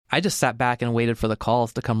I just sat back and waited for the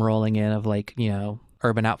calls to come rolling in of like,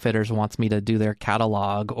 Urban Outfitters wants me to do their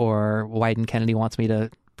catalog, or Wyden Kennedy wants me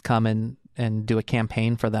to come and do a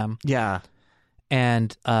campaign for them. Yeah.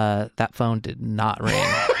 And that phone did not ring.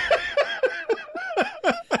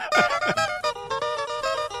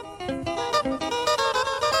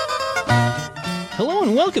 Hello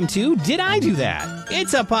and welcome to Did I Do That?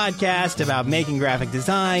 It's a podcast about making graphic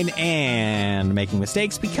design and making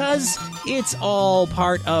mistakes because it's all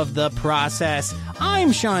part of the process.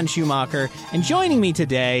 I'm Sean Schumacher, and joining me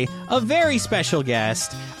today, a very special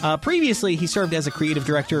guest. Previously, he served as a creative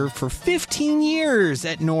director for 15 years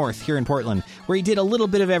at North here in Portland, where he did a little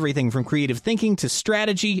bit of everything from creative thinking to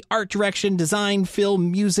strategy, art direction, design,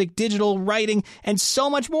 film, music, digital, writing, and so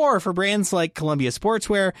much more for brands like Columbia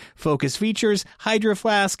Sportswear, Focus Features, Hydro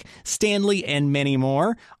Flask, Stanley, and many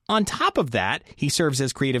more. On top of that, he serves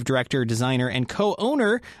as creative director, designer, and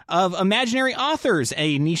co-owner of Imaginary Authors,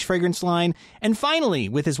 a niche fragrance line. And finally,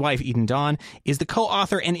 with his wife, Eden Dawn, is the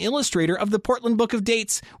co-author and illustrator of the Portland Book of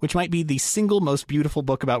Dates, which might be the single most beautiful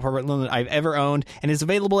book about Portland that I've ever owned and is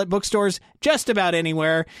available at bookstores just about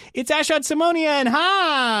anywhere. It's Ashod Simonian.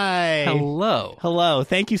 Hi! Hello. Hello.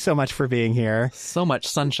 Thank you so much for being here. So much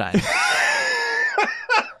sunshine.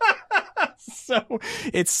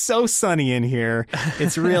 It's so sunny in here.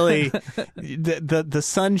 It's really the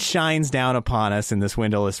sun shines down upon us in this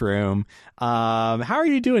windowless room. How are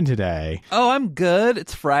you doing today? Oh, I'm good.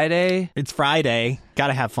 It's Friday. It's Friday. Got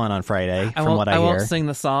to have fun on Friday. I won't sing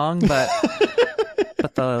the song, but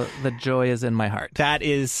but the joy is in my heart. That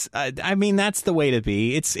is, that's the way to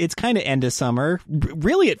be. It's kind of end of summer.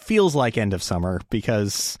 Really, it feels like end of summer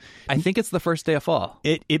because I think it's the first day of fall.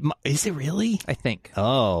 Is it really? I think.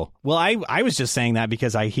 Oh, well, I was just saying that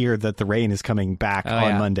because I hear that the rain is coming back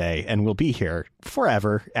on Monday and will be here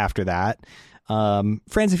forever after that.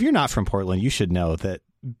 Friends, if you're not from Portland, you should know that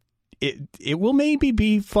it will maybe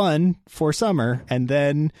be fun for summer, and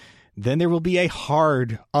then there will be a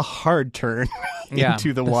hard turn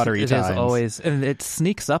into the watery times. It is always, and it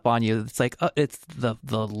sneaks up on you. It's like it's the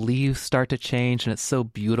leaves start to change, and it's so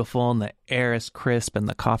beautiful, and the air is crisp, and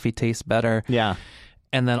the coffee tastes better. Yeah,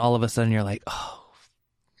 and then all of a sudden you're like, oh.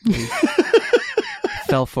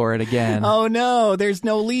 Fell for it again. Oh no, there's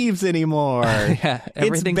no leaves anymore. Yeah,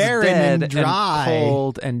 everything's it's barren dead and dry, and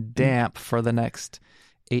cold and damp for the next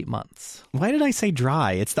 8 months. Why did I say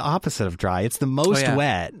dry? It's the opposite of dry. It's the most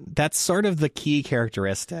wet. That's sort of the key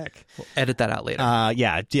characteristic. We'll edit that out later.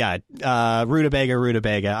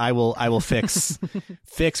 Rutabaga. I will fix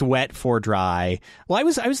fix wet for dry. Well, I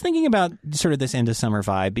was thinking about sort of this end of summer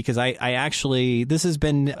vibe because I actually, this has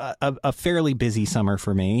been a fairly busy summer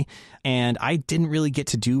for me, and I didn't really get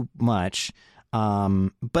to do much.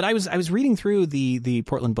 But I was reading through the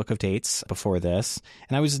Portland Book of Dates before this,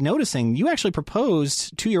 and I was noticing you actually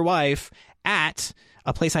proposed to your wife at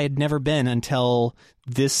a place I had never been until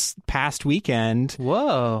this past weekend.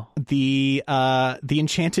 Whoa. The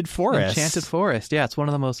Enchanted Forest. Enchanted Forest. Yeah, it's one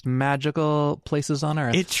of the most magical places on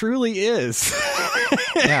earth. It truly is.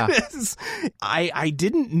 Yeah. I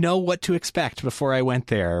didn't know what to expect before I went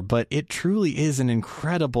there, but it truly is an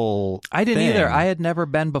incredible I didn't thing. either. I had never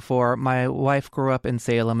been before. My wife grew up in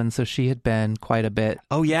Salem, and so she had been quite a bit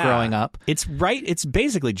growing up. It's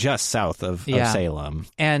basically just south of Salem.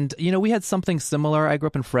 And, we had something similar. I grew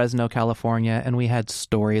up in Fresno, California, and we had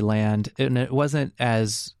Storyland, and it wasn't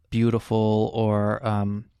as beautiful or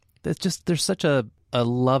it's just there's such a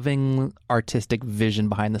loving artistic vision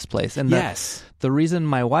behind this place. And the reason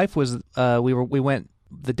my wife was we went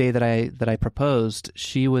the day that I proposed.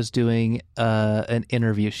 She was doing an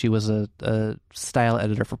interview. She was a style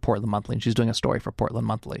editor for Portland Monthly, and she's doing a story for Portland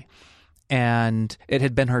Monthly. And it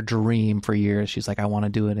had been her dream for years. She's like, I want to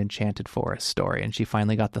do an Enchanted Forest story. And she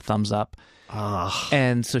finally got the thumbs up.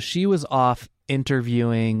 And so she was off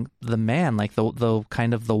interviewing the man, like the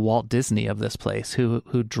kind of the Walt Disney of this place, who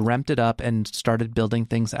dreamt it up and started building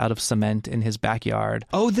things out of cement in his backyard.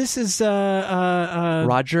 Oh, this is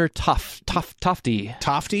Roger Tofty.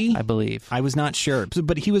 Tofty? I believe. I was not sure,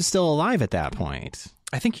 but he was still alive at that point.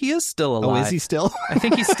 I think he is still alive. Oh, is he still? I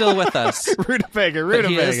think he's still with us.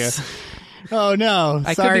 Rutabaga. Oh, no.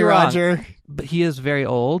 I Sorry, could be Roger. Wrong, but he is very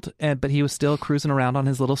old, but he was still cruising around on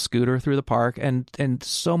his little scooter through the park, and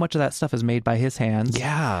so much of that stuff is made by his hands.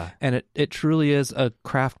 Yeah. And it truly is a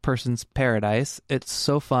craft person's paradise. It's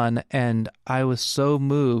so fun, and I was so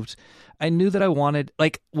moved. I knew that I wanted,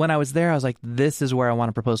 like, when I was there, I was like, this is where I want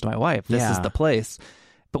to propose to my wife. This is the place.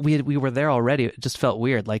 But we were there already. It just felt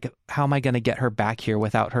weird. Like, how am I going to get her back here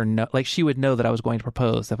without her? Like, she would know that I was going to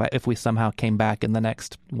propose if we somehow came back in the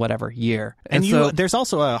next whatever year. And there's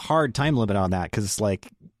also a hard time limit on that because, like,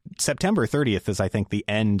 September 30th is, I think, the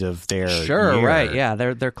end of their Sure, year. right. Yeah,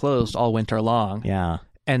 they're closed all winter long. Yeah.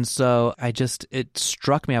 And so it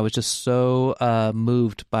struck me. I was just so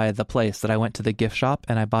moved by the place that I went to the gift shop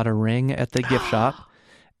and I bought a ring at the gift shop.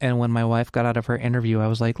 And when my wife got out of her interview, I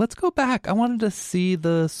was like, let's go back. I wanted to see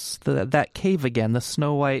that cave again, the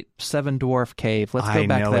Snow White Seven Dwarf Cave. Let's go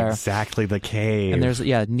back there. I know exactly the cave. And there's,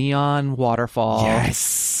 neon waterfall.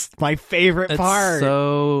 Yes, my favorite part.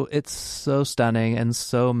 It's so stunning and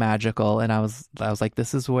so magical. And I was like,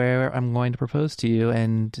 this is where I'm going to propose to you.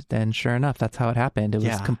 And then sure enough, that's how it happened. It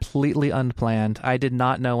was completely unplanned. I did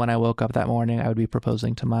not know when I woke up that morning I would be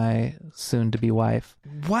proposing to my soon-to-be wife.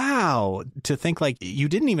 Wow. To think like you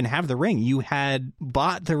didn't even have the ring. You had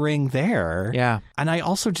bought the ring there. Yeah. And I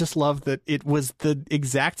also just love that it was the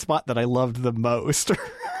exact spot that I loved the most.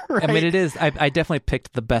 Right? I mean, it is. I definitely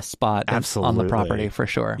picked the best spot on the property for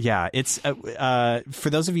sure. Yeah. It's for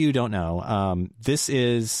those of you who don't know, this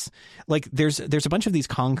is like there's a bunch of these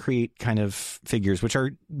concrete kind of figures, which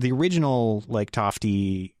are the original like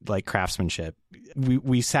Tofty like craftsmanship.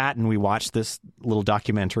 We sat and we watched this little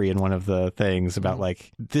documentary in one of the things about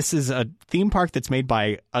like this is a theme park that's made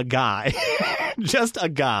by a guy, just a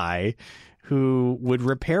guy who would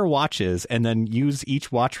repair watches and then use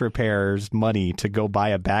each watch repair's money to go buy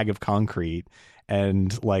a bag of concrete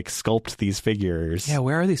and like sculpt these figures. Yeah,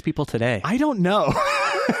 where are these people today? I don't know.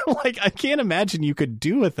 Like, I can't imagine you could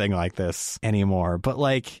do a thing like this anymore. But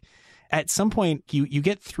like, at some point, you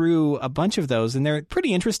get through a bunch of those and they're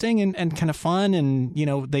pretty interesting and kind of fun and, you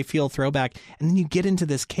know, they feel throwback. And then you get into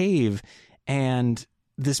this cave and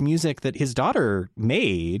this music that his daughter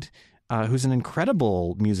made, who's an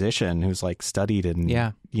incredible musician who's like studied in,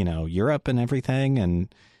 you know, Europe and everything.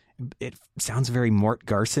 And it sounds very Mort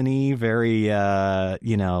Garson-y, very,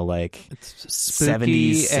 you know, like it's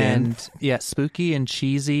spooky 70s and spooky and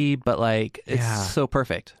cheesy, but like it's so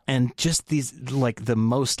perfect. And just these like the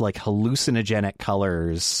most like hallucinogenic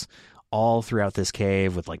colors all throughout this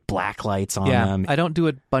cave with like black lights on them. I don't do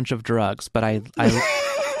a bunch of drugs, but I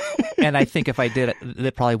and I think if I did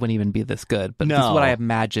it probably wouldn't even be this good. But this is what I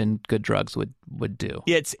imagine good drugs would do.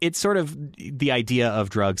 It's sort of the idea of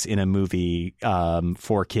drugs in a movie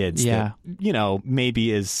for kids that, you know,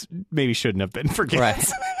 maybe shouldn't have been for kids.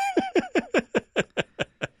 Right.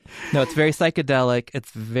 No, it's very psychedelic.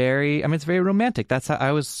 It's very romantic. That's how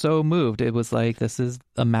I was so moved. It was like, this is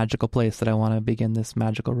a magical place that I want to begin this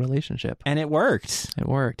magical relationship. And it worked. It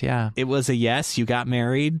worked, yeah. It was a yes. You got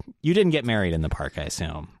married. You didn't get married in the park, I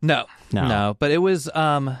assume. No. But it was,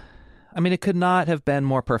 it could not have been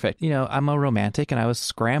more perfect. You know, I'm a romantic and I was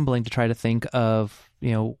scrambling to try to think of,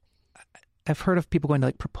 you know, I've heard of people going to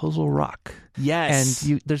like Proposal Rock. Yes.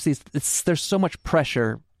 And there's so much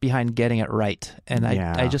pressure behind getting it right. And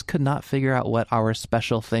I just could not figure out what our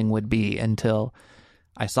special thing would be until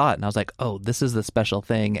I saw it. And I was like, oh, this is the special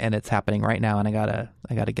thing and it's happening right now and I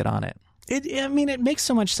gotta get on it. It makes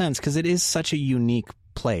so much sense because it is such a unique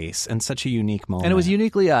place and such a unique moment. And it was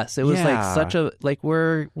uniquely us. It was like such a, like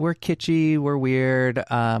we're kitschy, we're weird.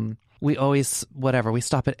 We always, we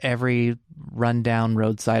stop at every rundown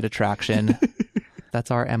roadside attraction. That's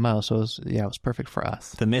our MO, so it was perfect for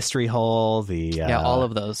us. The Mystery Hole, all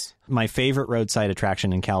of those. My favorite roadside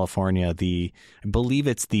attraction in California, I believe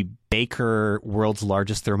it's the Baker World's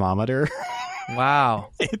Largest Thermometer.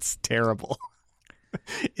 Wow. It's terrible.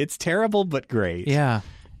 It's terrible, but great. Yeah.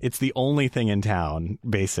 It's the only thing in town,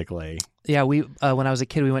 basically. Yeah, we when I was a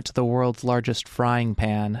kid, we went to the World's Largest Frying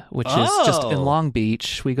Pan, which is just in Long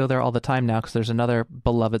Beach. We go there all the time now because there's another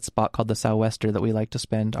beloved spot called the Sou'wester that we like to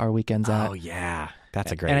spend our weekends at. Oh, yeah.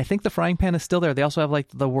 That's a great... And I think the frying pan is still there. They also have like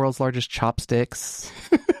the world's largest chopsticks.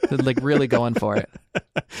 They're like really going for it.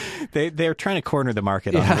 They're trying to corner the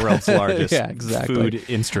market on the world's largest food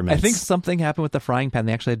instruments. I think something happened with the frying pan.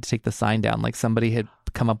 They actually had to take the sign down. Like somebody had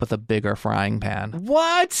come up with a bigger frying pan.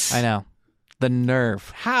 What? I know. The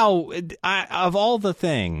nerve. How? Of all the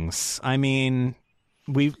things, I mean,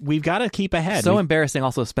 we've got to keep ahead. So embarrassing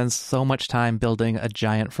also spends so much time building a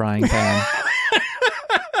giant frying pan.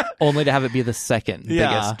 Only to have it be the second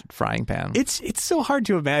biggest frying pan. It's so hard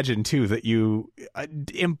to imagine, too, that you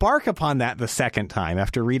embark upon that the second time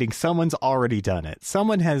after reading someone's already done it.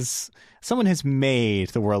 Someone has made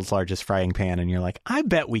the world's largest frying pan, and you're like, I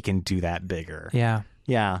bet we can do that bigger. Yeah.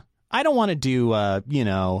 Yeah. I don't want to do, a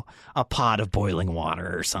pot of boiling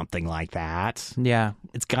water or something like that. Yeah.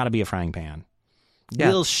 It's got to be a frying pan. Yeah.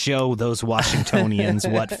 We'll show those Washingtonians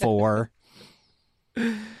what for.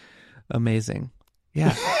 Amazing.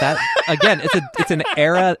 Yeah, that again, it's an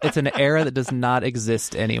era that does not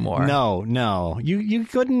exist anymore. No, you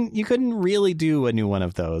couldn't really do a new one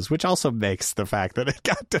of those, which also makes the fact that it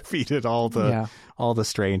got defeated all the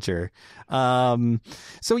stranger.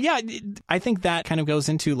 So yeah, I think that kind of goes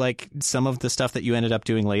into like some of the stuff that you ended up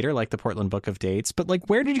doing later, like the Portland Book of Dates. But like,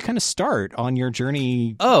 where did you kind of start on your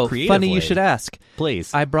journey? Oh, creatively? Funny you should ask.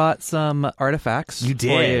 Please, I brought some artifacts. You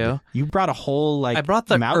did. For you. You brought a whole like. I brought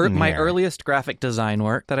my here. earliest graphic design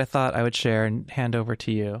work that I thought I would share and hand over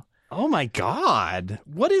to you. Oh my God!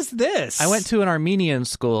 What is this? I went to an Armenian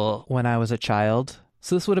school when I was a child.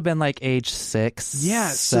 So this would have been like age 6,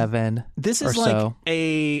 7. So this is like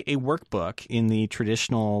a workbook in the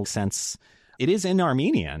traditional sense. It is in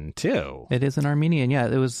Armenian too. It is in Armenian. Yeah,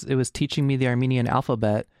 it was teaching me the Armenian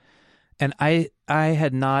alphabet, and I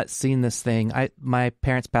had not seen this thing. My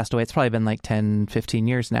parents passed away. It's probably been like 10, 15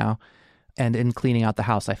 years now. And in cleaning out the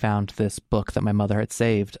house, I found this book that my mother had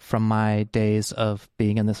saved from my days of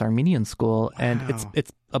being in this Armenian school, and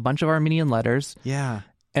it's a bunch of Armenian letters. Yeah.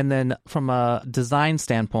 And then from a design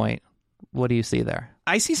standpoint, what do you see there?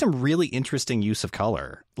 I see some really interesting use of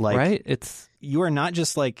color. Like, right? You are not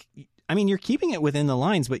just like, I mean, you're keeping it within the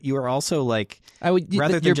lines, but you are also like,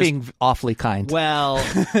 you're being awfully kind. Well,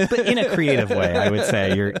 but in a creative way, I would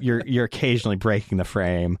say you're occasionally breaking the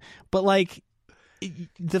frame. But like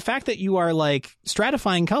the fact that you are like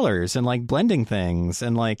stratifying colors and like blending things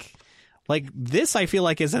and like this, I feel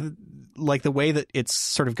like is like the way that it's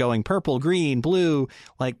sort of going purple, green, blue,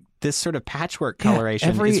 like this sort of patchwork coloration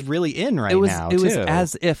is really in now. It was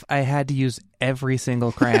as if I had to use every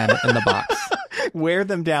single crayon in the box. Wear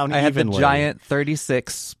them down I evenly. had the giant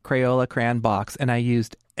 36 Crayola crayon box, and I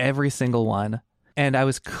used every single one. And I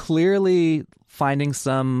was clearly finding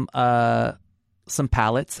some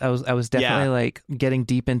palettes. I was definitely like getting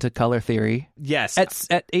deep into color theory. Yes.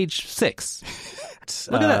 At age 6.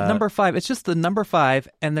 Look at that, number 5. It's just the number 5,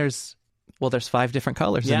 and there's 5 different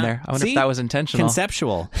colors in there. I wonder if that was intentional.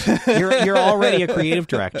 Conceptual. You're already a creative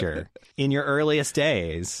director in your earliest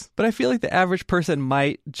days. But I feel like the average person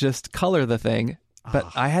might just color the thing.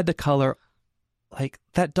 But I had to color, like,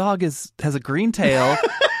 that dog has a green tail,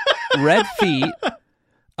 red feet,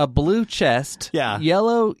 a blue chest,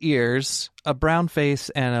 yellow ears, a brown face,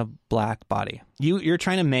 and a black body. You're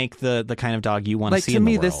trying to make the kind of dog you want to see in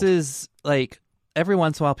the world. Like, to me, this is, like, every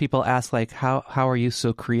once in a while people ask, like, how are you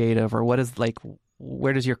so creative? Or what is, like,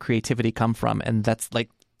 where does your creativity come from? And that's,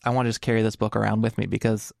 like, I want to just carry this book around with me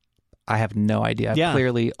because I have no idea. I've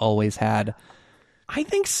clearly always had... I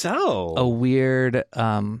think so. A weird...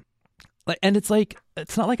 and it's like,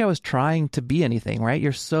 it's not like I was trying to be anything, right?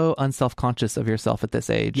 You're so unself-conscious of yourself at this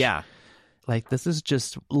age. Yeah. Like, this is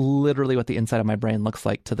just literally what the inside of my brain looks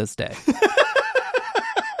like to this day.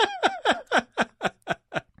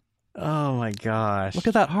 Oh my gosh. Look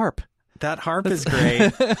at that harp. That harp is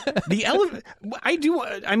great. I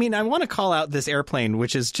want to call out this airplane,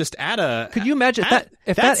 which is just Could you imagine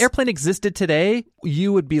if that airplane existed today,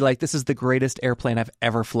 you would be like, this is the greatest airplane I've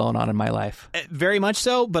ever flown on in my life. Very much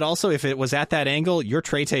so. But also, if it was at that angle, your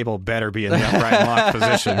tray table better be in the upright lock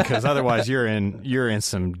position, because otherwise you're in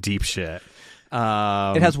some deep shit.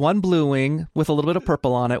 It has one blue wing with a little bit of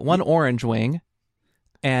purple on it, one orange wing,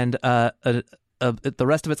 and the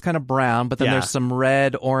rest of it's kind of brown, but then there's some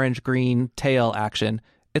red, orange, green tail action.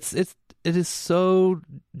 It is so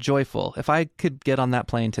joyful. If I could get on that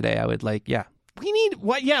plane today, I would We need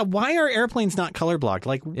what? Yeah. Why are airplanes not color blocked?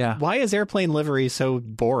 Like, why is airplane livery so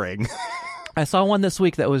boring? I saw one this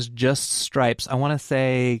week that was just stripes. I want to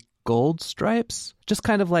say gold stripes, just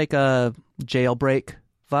kind of like a jailbreak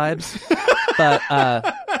vibes, but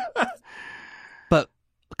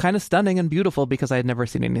kind of stunning and beautiful because I had never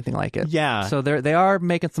seen anything like it. Yeah. So they are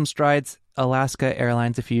making some strides. Alaska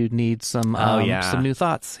Airlines, if you need some new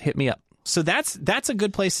thoughts, hit me up. So that's a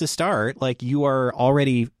good place to start. Like, you are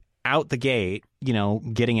already out the gate,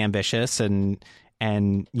 getting ambitious and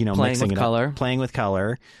playing mixing with it color. Up, playing with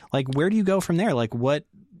color. Like, where do you go from there? Like, what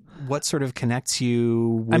sort of connects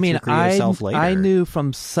you with your creative self later? I knew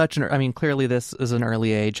from clearly this is an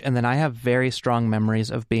early age, and then I have very strong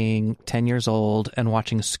memories of being 10 years old and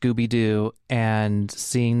watching Scooby-Doo and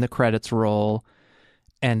seeing the credits roll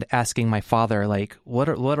and asking my father, like, what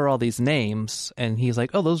are all these names? And he's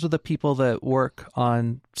like, oh, those are the people that work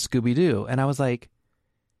on Scooby-Doo. And I was like,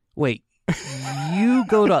 wait, you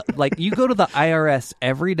go to the IRS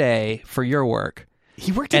every day for your work.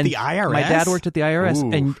 He worked at the IRS? My dad worked at the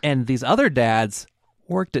IRS, and these other dads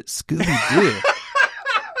worked at Scooby-Doo.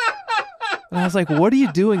 And I was like, what are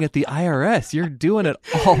you doing at the IRS? You're doing it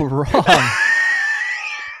all wrong.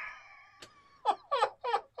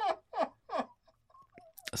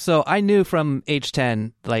 So I knew from age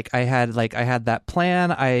 10, I had that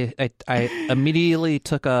plan. I immediately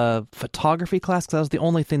took a photography class because that was the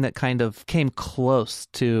only thing that kind of came close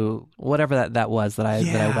to whatever that was that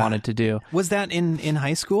I wanted to do. Was that in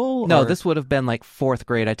high school? No, this would have been like fourth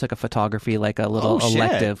grade. I took a photography, like a little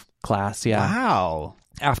elective class. Yeah. Wow.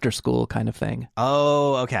 After school kind of thing.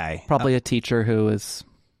 Oh, okay. Probably a teacher who was,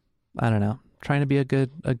 I don't know, trying to be a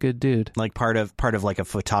good dude, like part of like a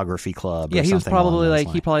photography club. Yeah, or he was something probably along those he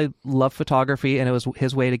lines. probably loved photography, and it was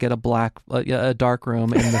his way to get a dark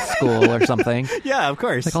room in the school or something. Yeah, of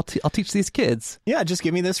course. Like I'll teach these kids. Yeah, just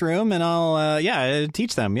give me this room and I'll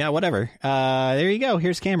teach them. Yeah, whatever. There you go.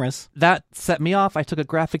 Here's cameras. That set me off. I took a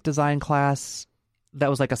graphic design class. That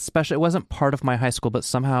was like a special. It wasn't part of my high school, but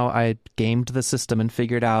somehow I gamed the system and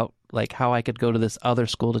figured out like how I could go to this other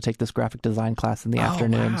school to take this graphic design class in the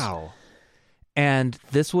afternoons. Wow. And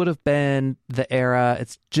this would have been the era,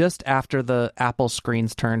 it's just after the Apple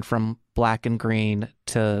screens turned from black and green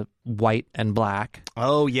to white and black.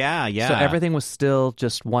 Oh, yeah, yeah. So everything was still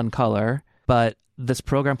just one color, but this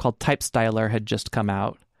program called TypeStyler had just come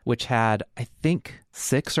out, which had, I think,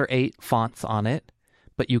 6 or 8 fonts on it.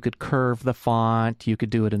 But you could curve the font, you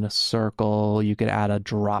could do it in a circle, you could add a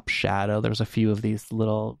drop shadow. There's a few of these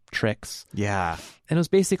little tricks. Yeah. And it was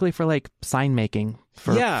basically for like sign making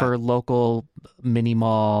for local mini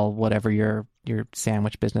mall, whatever your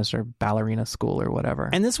sandwich business or ballerina school or whatever.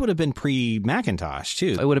 And this would have been pre-Macintosh,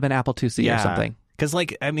 too. It would have been Apple IIc or something. Because,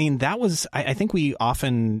 that was, I think we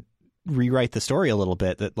often rewrite the story a little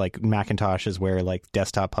bit that like Macintosh is where like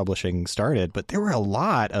desktop publishing started, but there were a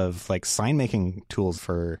lot of like sign making tools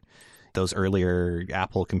for those earlier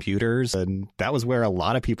Apple computers, and that was where a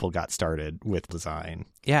lot of people got started with design.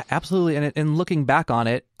 Yeah, absolutely. And looking back on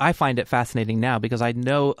it, I find it fascinating now because I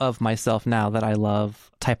know of myself now that I love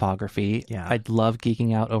typography. Yeah. I love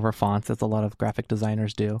geeking out over fonts, as a lot of graphic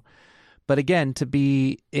designers do. But again, to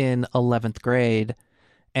be in 11th grade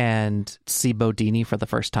and see Bodini for the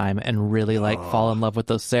first time and really fall in love with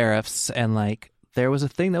those serifs, and like there was a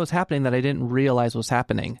thing that was happening that I didn't realize was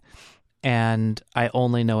happening, and I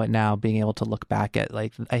only know it now being able to look back at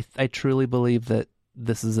like I truly believe that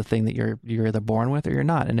this is a thing that you're either born with or you're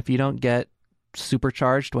not, and if you don't get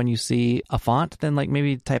supercharged when you see a font, then like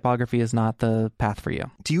maybe typography is not the path for you.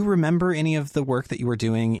 Do you remember any of the work that you were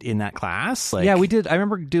doing in that class? Yeah, we did. I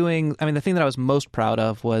remember doing, the thing that I was most proud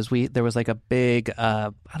of was there was like a big,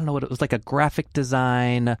 I don't know what it was, like a graphic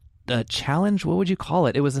design challenge. What would you call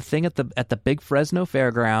it? It was a thing at the big Fresno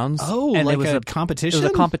Fairgrounds. Oh, and like it was a competition? It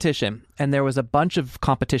was a competition. And there was a bunch of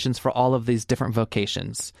competitions for all of these different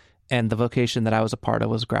vocations. And the vocation that I was a part of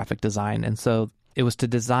was graphic design. And so it was to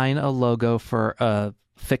design a logo for a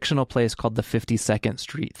fictional place called the 52nd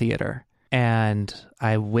Street Theater. And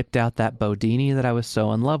I whipped out that Bodini that I was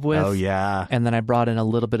so in love with. Oh, yeah. And then I brought in a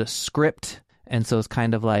little bit of script. And so it's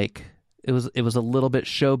kind of like, it was a little bit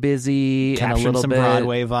showbizy and a little some bit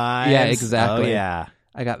Broadway vibes. Yeah, exactly. Oh, yeah.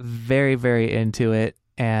 I got very, very into it.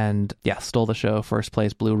 And yeah, stole the show, first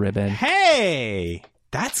place, blue ribbon. Hey!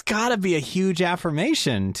 That's got to be a huge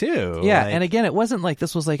affirmation, too. Yeah, and again, it wasn't like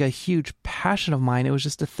this was like a huge passion of mine. It was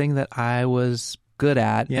just a thing that I was good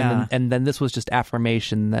at. Yeah. And then this was just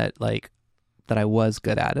affirmation that I was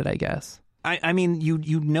good at it, I guess. I mean,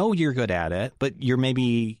 you know you're good at it, but you're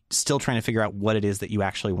maybe still trying to figure out what it is that you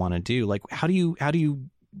actually want to do. Like, how do you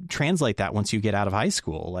translate that once you get out of high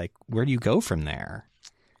school? Like, where do you go from there?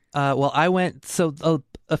 Well, I went, so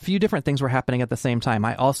a few different things were happening at the same time.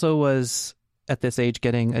 I also was at this age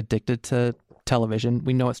getting addicted to television.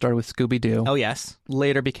 We know it started with Scooby-Doo. Oh, yes.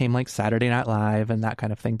 Later became like Saturday Night Live and that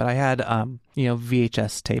kind of thing. But I had,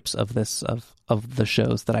 VHS tapes of the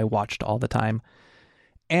shows that I watched all the time.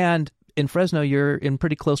 And in Fresno, you're in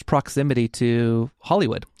pretty close proximity to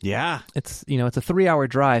Hollywood. Yeah. It's a 3-hour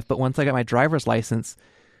drive. But once I got my driver's license,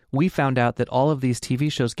 we found out that all of these TV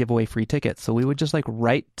shows give away free tickets. So we would just like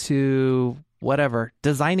write to whatever,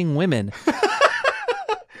 Designing Women.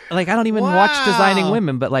 Like, I don't even watch Designing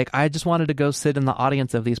Women, but like, I just wanted to go sit in the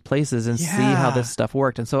audience of these places and see how this stuff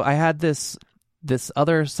worked. And so I had this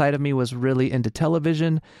other side of me was really into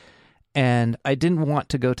television, and I didn't want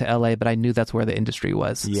to go to LA, but I knew that's where the industry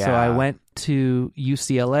was. Yeah. So I went to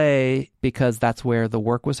UCLA because that's where the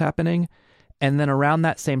work was happening. And then around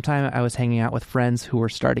that same time, I was hanging out with friends who were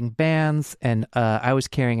starting bands, and I was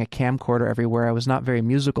carrying a camcorder everywhere. I was not very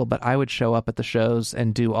musical, but I would show up at the shows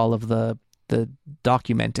and do all of the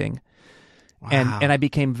documenting. Wow. And I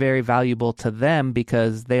became very valuable to them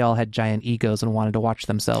because they all had giant egos and wanted to watch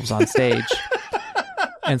themselves on stage.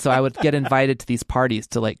 And so I would get invited to these parties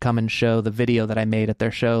to like come and show the video that I made at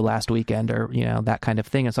their show last weekend, or that kind of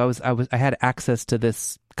thing. And so I had access to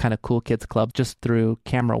this kind of cool kids club just through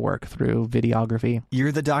camera work, through videography.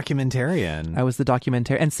 You're the documentarian. I was the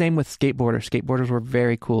documentarian, and same with skateboarders. Skateboarders were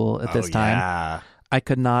very cool at this time. Yeah. I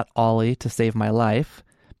could not ollie to save my life,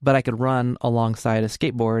 but I could run alongside a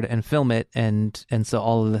skateboard and film it, and so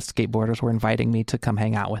all of the skateboarders were inviting me to come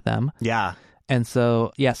hang out with them. Yeah. And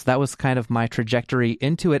so, yes, that was kind of my trajectory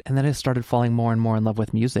into it. And then I started falling more and more in love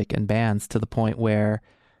with music and bands, to the point where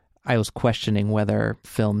I was questioning whether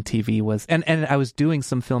film TV was... And I was doing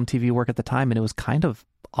some film TV work at the time, and it was kind of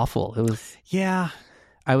awful. It was... Yeah.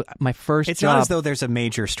 My first It's job... not as though there's a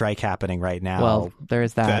major strike happening right now. Well, there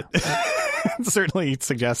is that. Certainly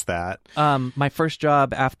suggests that. My first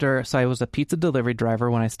job so I was a pizza delivery driver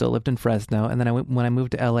when I still lived in Fresno. And then when I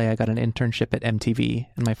moved to LA, I got an internship at MTV.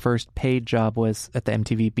 And my first paid job was at the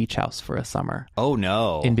MTV Beach House for a summer. Oh,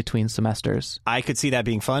 no. In between semesters. I could see that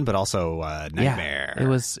being fun, but also a nightmare. Yeah,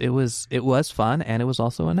 it was fun, and it was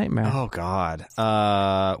also a nightmare. Oh, God.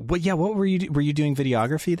 What were you doing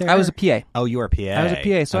videography there? I was a PA. Oh, you were a PA. I was a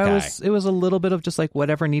PA. So okay. it was a little bit of just like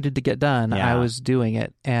whatever needed to get done. Yeah. I was doing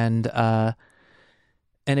it.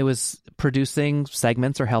 And it was producing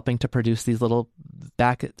segments or helping to produce these little,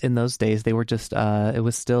 back in those days, they were just, it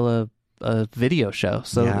was still a video show.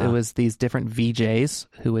 So Yeah. it was these different VJs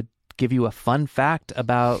who would give you a fun fact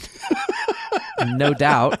about No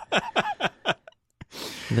Doubt.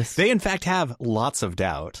 They, in fact, have lots of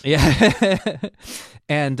doubt. Yeah.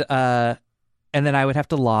 And then I would have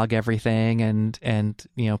to log everything and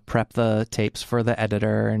prep the tapes for the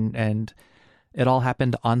editor, and it all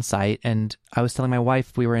happened on site. And I was telling my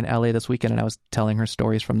wife, we were in LA this weekend, and I was telling her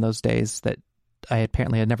stories from those days that I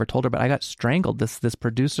apparently had never told her, but I got strangled. This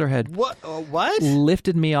producer had What?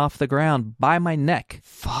 lifted me off the ground by my neck.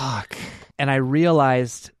 Fuck. And I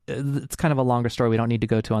realized, it's kind of a longer story we don't need to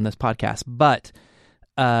go to on this podcast, but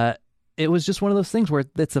it was just one of those things where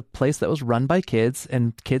it's a place that was run by kids,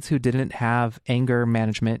 and kids who didn't have anger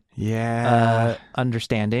management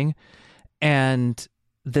understanding. And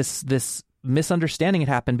this misunderstanding had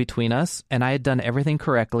happened between us, and I had done everything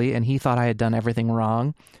correctly, and he thought I had done everything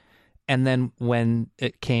wrong. And then when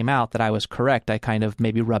it came out that I was correct, I kind of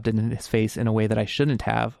maybe rubbed it in his face in a way that I shouldn't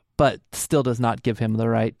have, but still does not give him the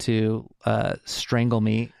right to strangle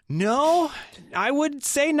me. No, I would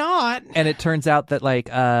say not. And it turns out that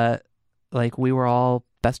like we were all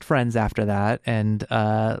best friends after that, and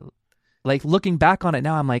like looking back on it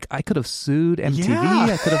now, I'm like, I could have sued MTV. Yeah.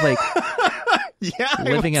 I could have like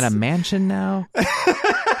living in a mansion now.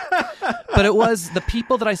 But it was the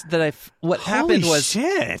people what happened was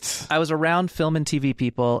shit. I was around film and TV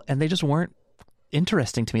people, and they just weren't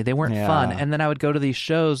interesting to me. They weren't fun. And then I would go to these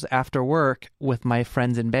shows after work with my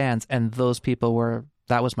friends in bands, and those people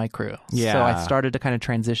that was my crew. Yeah. So I started to kind of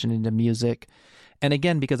transition into music. And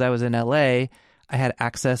again, because I was in LA, I had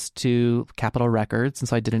access to Capitol Records, and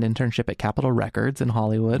so I did an internship at Capitol Records in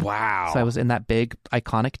Hollywood. Wow. So I was in that big,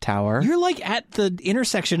 iconic tower. You're like at the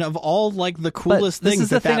intersection of all like the coolest But things this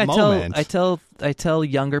is at the thing that moment. I tell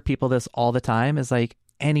younger people this all the time, is like,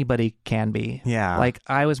 anybody can be. Yeah. Like,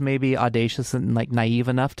 I was maybe audacious and like naive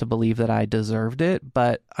enough to believe that I deserved it,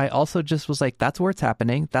 but I also just was like, that's where it's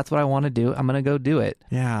happening. That's what I want to do. I'm going to go do it.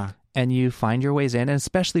 Yeah. And you find your ways in, and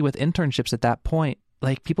especially with internships at that point,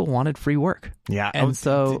 like, people wanted free work. Yeah. And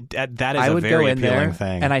so that is I would a very go in appealing there,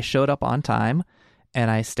 thing. and I showed up on time, and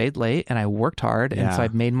I stayed late, and I worked hard, and so I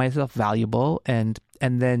made myself valuable, and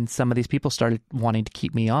then some of these people started wanting to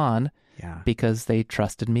keep me on because they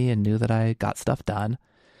trusted me and knew that I got stuff done.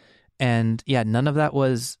 And none of that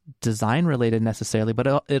was design related necessarily,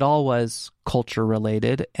 but it all was culture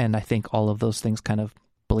related, and I think all of those things kind of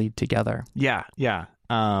bleed together. Yeah.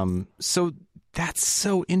 So that's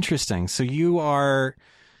so interesting. So you are,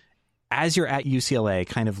 as you're at UCLA,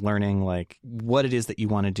 kind of learning like what it is that you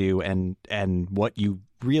want to do and what you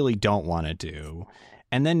really don't want to do.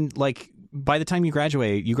 And then like by the time you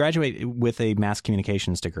graduate with a mass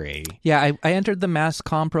communications degree. Yeah, I entered the mass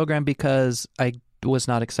comm program because I was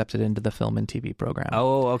not accepted into the film and TV program.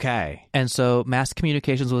 Oh, okay. And so mass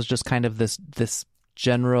communications was just kind of this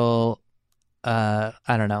general, I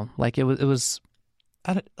don't know, like it was.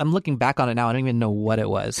 I'm looking back on it now. I don't even know what it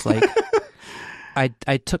was. Like,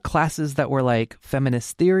 I took classes that were like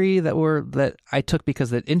feminist theory that I took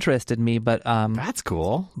because it interested me. But that's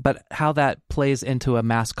cool. But how that plays into a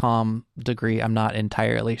mass comm degree, I'm not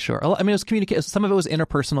entirely sure. I mean, it was communication. Some of it was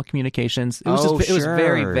interpersonal communications. It was it was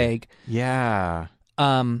very vague. Yeah.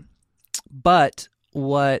 But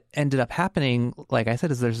what ended up happening, like I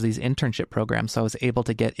said, is there's these internship programs. So I was able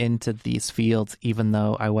to get into these fields even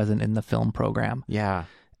though I wasn't in the film program. Yeah.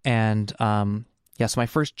 And so my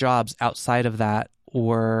first jobs outside of that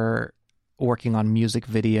were working on music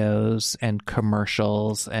videos and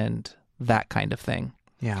commercials and that kind of thing.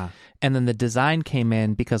 Yeah. And then the design came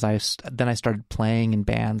in because I started playing in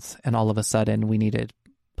bands, and all of a sudden we needed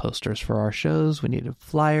posters for our shows, we needed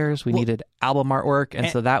flyers, we needed album artwork, and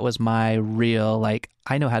so that was my real, like,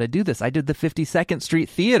 I know how to do this. I did the 52nd Street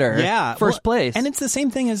Theater first place. And it's the same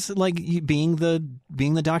thing as like being the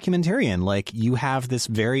documentarian. Like, you have this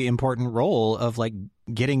very important role of like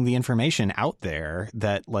getting the information out there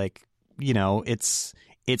that, like, you know, it's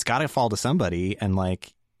got to fall to somebody, and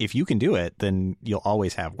like, if you can do it, then you'll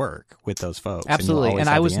always have work with those folks. Absolutely. And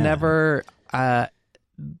I was never,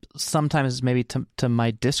 sometimes maybe to my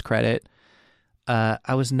discredit,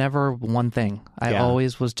 I was never one thing. I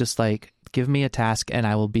always was just like, give me a task and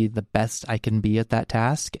I will be the best I can be at that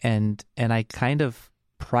task. And I kind of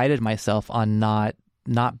prided myself on not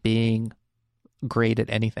being great at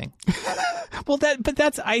anything.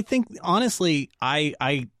 That's, I think, honestly,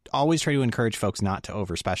 I always try to encourage folks not to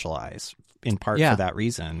over specialize, in part for that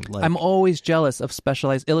reason. Like, I'm always jealous of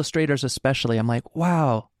specialized illustrators, especially. I'm like,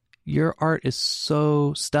 wow, your art is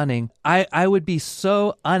so stunning. I would be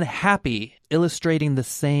so unhappy illustrating the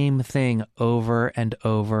same thing over and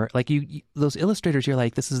over. Like, you those illustrators, you're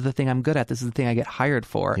like, this is the thing I'm good at. This is the thing I get hired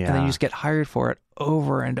for. Yeah. And then you just get hired for it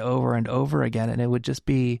over and over and over again. And it would just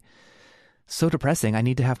be so depressing. I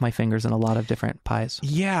need to have my fingers in a lot of different pies.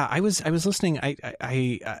 Yeah, I was listening.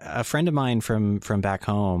 A friend of mine from back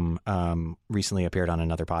home recently appeared on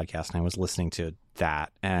another podcast, and I was listening to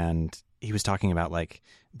that, and he was talking about like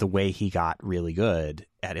the way he got really good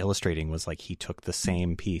at illustrating was like he took the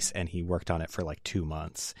same piece and he worked on it for like 2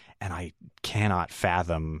 months, and I cannot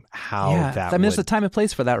fathom how that. I mean, there's a time and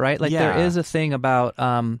place for that, right? Like, there is a thing about.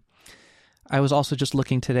 I was also just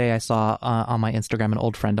looking today. I saw on my Instagram an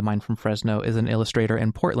old friend of mine from Fresno is an illustrator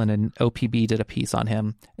in Portland, and OPB did a piece on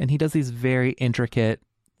him. And he does these very intricate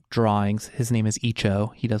drawings. His name is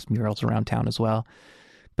Icho. He does murals around town as well.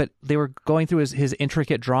 But they were going through his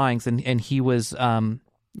intricate drawings, and he was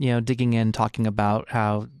digging in, talking about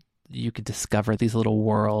how you could discover these little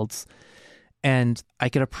worlds. And I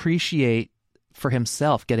could appreciate for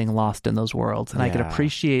himself getting lost in those worlds. And I could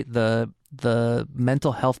appreciate the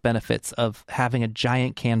mental health benefits of having a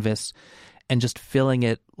giant canvas and just filling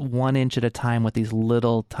it 1 inch at a time with these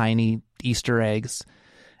little tiny Easter eggs,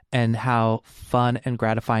 and how fun and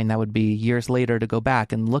gratifying that would be years later to go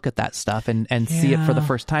back and look at that stuff and see it for the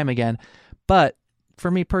first time again. But for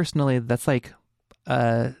me personally, that's like,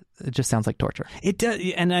 it just sounds like torture. It does.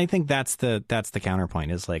 And I think that's the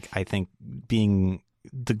counterpoint is like, I think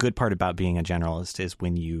the good part about being a generalist is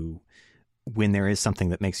when there is something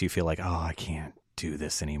that makes you feel like, oh, I can't do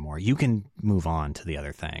this anymore, you can move on to the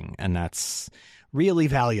other thing. And that's really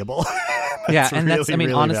valuable. Honestly,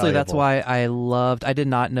 valuable. That's why I did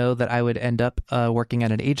not know that I would end up working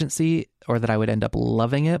at an agency or that I would end up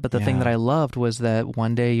loving it. But the thing that I loved was that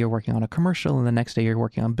one day you're working on a commercial, and the next day you're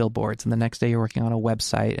working on billboards, and the next day you're working on a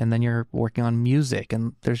website, and then you're working on music.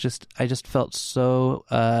 And I just felt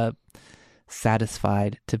so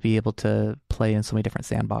satisfied to be able to play in so many different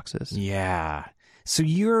sandboxes. Yeah. So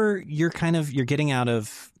you're getting out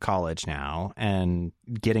of college now and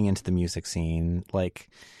getting into the music scene. Like,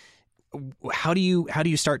 how do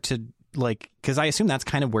you start to, like, because I assume that's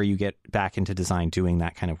kind of where you get back into design, doing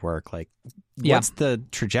that kind of work. Like, what's the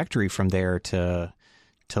trajectory from there to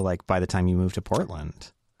like by the time you move to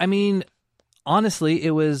Portland? I mean, honestly,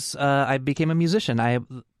 it was I became a musician.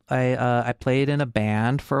 I played in a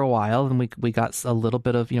band for a while, and we got a little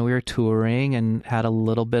bit of, we were touring and had a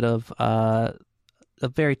little bit of a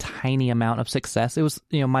very tiny amount of success. It was,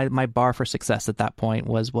 my bar for success at that point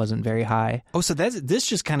wasn't very high. Oh, so this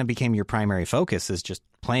just kind of became your primary focus, is just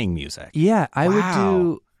playing music. Yeah, I would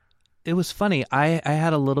do. It was funny. I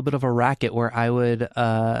had a little bit of a racket where I would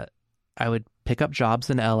pick up jobs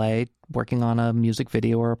in LA working on a music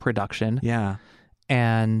video or a production. Yeah.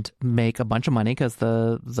 And make a bunch of money because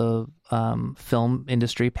the film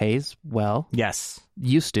industry pays well. Yes.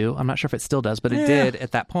 Used to. I'm not sure if it still does, but it did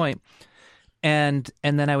at that point. And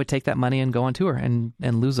then I would take that money and go on tour and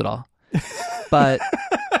lose it all. But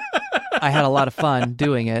I had a lot of fun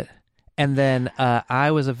doing it. And then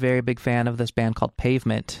I was a very big fan of this band called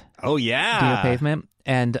Pavement. Oh, yeah. Do you know Pavement?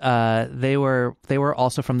 And they were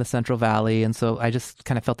also from the Central Valley, and so I just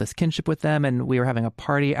kind of felt this kinship with them. And we were having a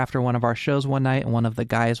party after one of our shows one night, and one of the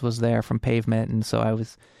guys was there from Pavement, and so I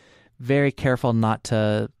was very careful not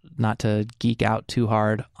to geek out too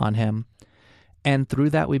hard on him. And through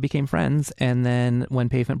that, we became friends. And then when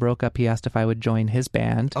Pavement broke up, he asked if I would join his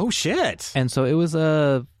band. Oh, shit. And so it was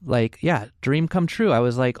dream come true. I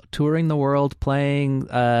was like touring the world, playing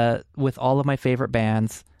with all of my favorite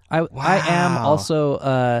bands. I am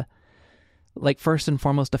also like first and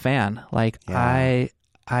foremost a fan. Like I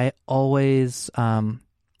always and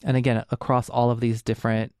again across all of these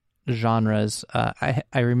different genres. I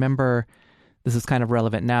remember this is kind of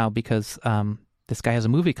relevant now because this guy has a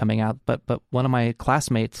movie coming out, but one of my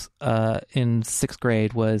classmates in 6th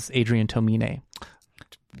grade was Adrian Tomine.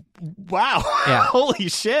 Wow. Yeah. Holy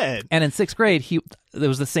shit. And in 6th grade, there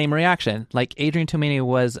was the same reaction. Like Adrian Tomine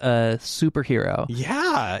was a superhero.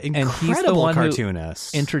 Yeah. Incredible and he's the one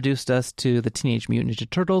cartoonist. Who introduced us to the Teenage Mutant Ninja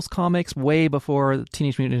Turtles comics way before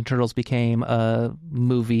Teenage Mutant Ninja Turtles became a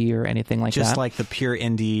movie or anything like that. Just like the pure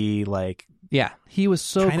indie, like... Yeah, he was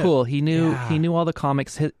so cool. He knew all the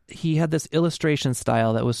comics. He had this illustration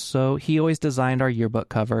style that was so... He always designed our yearbook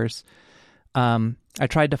covers. I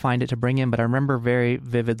tried to find it to bring in, but I remember very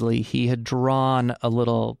vividly he had drawn a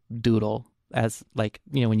little doodle as like,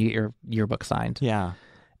 when you get your yearbook signed. Yeah.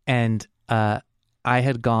 And I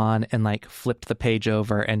had gone and like flipped the page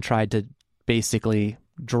over and tried to basically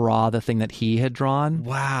draw the thing that he had drawn.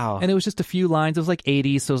 Wow. And it was just a few lines. It was like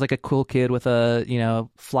 80s, so it was like a cool kid with a,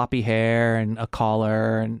 floppy hair and a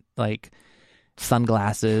collar and like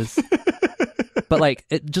sunglasses. But like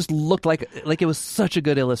it just looked like it was such a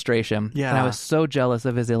good illustration. Yeah. And I was so jealous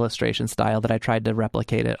of his illustration style that I tried to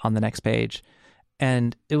replicate it on the next page.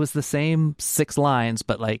 And it was the same 6 lines,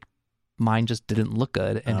 but like mine just didn't look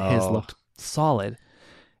good and his looked solid.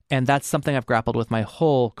 And that's something I've grappled with my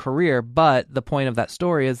whole career. But the point of that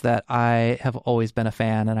story is that I have always been a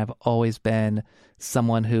fan, and I've always been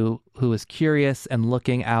someone who is curious and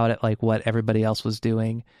looking out at like what everybody else was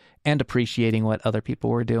doing and appreciating what other people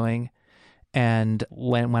were doing. And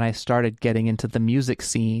when I started getting into the music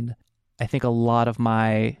scene, I think a lot of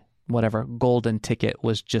my golden ticket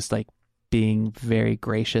was just like being very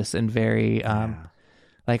gracious and very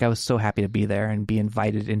like I was so happy to be there and be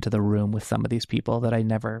invited into the room with some of these people that I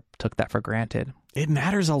never took that for granted. It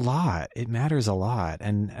matters a lot.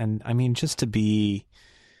 And I mean, just to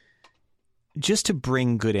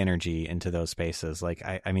bring good energy into those spaces. Like,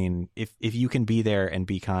 I mean, if you can be there and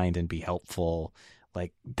be kind and be helpful,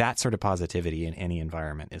 like that sort of positivity in any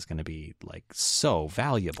environment is going to be like so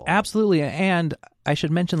valuable. Absolutely. And I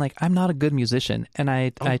should mention, like, I'm not a good musician. And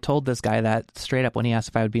I told this guy that straight up when he asked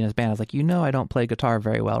if I would be in his band. I was like, I don't play guitar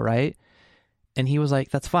very well, right? And he was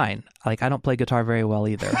like, that's fine. Like, I don't play guitar very well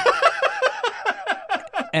either.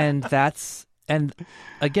 And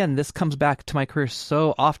again, this comes back to my career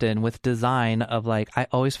so often with design of like, I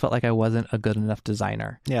always felt like I wasn't a good enough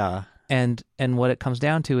designer. Yeah. And what it comes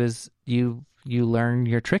down to is you learn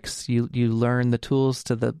your tricks, you learn the tools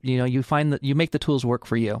you find that you make the tools work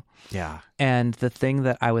for you. Yeah. And the thing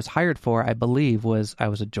that I was hired for, I believe, was I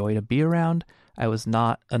was a joy to be around. I was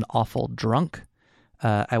not an awful drunk.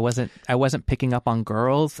 I wasn't picking up on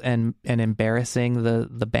girls and embarrassing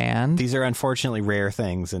the band. These are unfortunately rare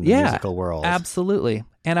things in the musical world. Absolutely.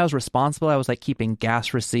 And I was responsible. I was like keeping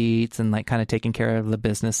gas receipts and like kind of taking care of the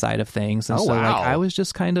business side of things. And like I was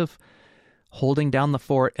just kind of holding down the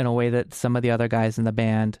fort in a way that some of the other guys in the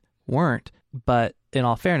band weren't. But in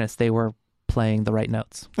all fairness, they were playing the right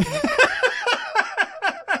notes.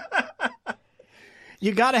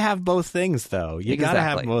 You got to have both things, though. You got to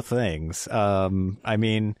have Exactly. both things. I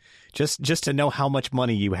mean, just to know how much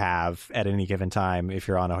money you have at any given time if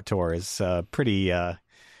you're on a tour is pretty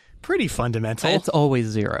fundamental. It's always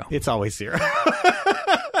zero. It's always zero.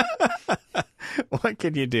 What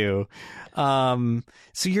can you do?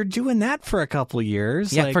 So you're doing that for a couple of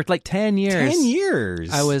years. Yeah, for like 10 years. 10 years.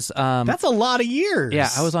 I was... That's a lot of years. Yeah,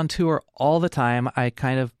 I was on tour all the time. I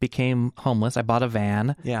kind of became homeless. I bought a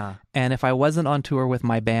van. Yeah. And if I wasn't on tour with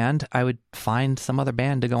my band, I would find some other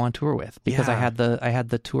band to go on tour with because I had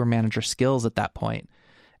the tour manager skills at that point.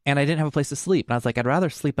 And I didn't have a place to sleep. And I was like, I'd rather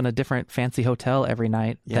sleep in a different fancy hotel every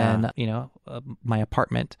night than, my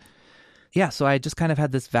apartment. Yeah, so I just kind of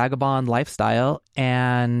had this vagabond lifestyle,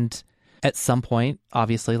 and at some point,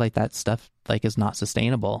 obviously, like that stuff like is not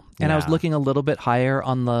sustainable. And I was looking a little bit higher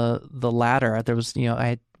on the ladder. There was,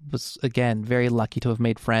 I was again very lucky to have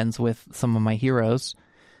made friends with some of my heroes,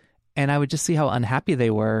 and I would just see how unhappy they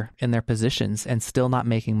were in their positions and still not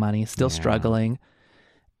making money, still struggling.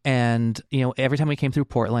 And every time we came through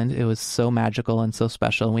Portland, it was so magical and so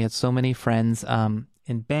special. And we had so many friends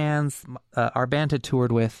in bands. Our band had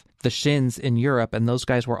toured with the Shins in Europe, and those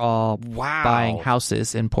guys were all buying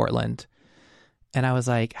houses in Portland. And I was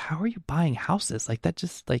like, how are you buying houses? Like that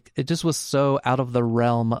just like, it just was so out of the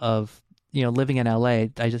realm of living in LA,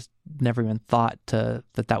 I just never even thought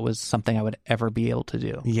that was something I would ever be able to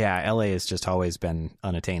do. Yeah, LA has just always been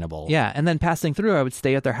unattainable. Yeah, and then passing through, I would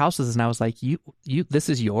stay at their houses, and I was like, "You, this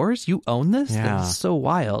is yours? You own this? Yeah. This is so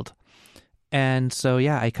wild." And so,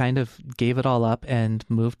 yeah, I kind of gave it all up and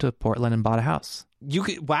moved to Portland and bought a house.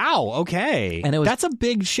 Wow, okay. And that's a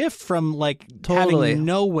big shift from like Totally. having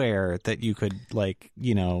nowhere that you could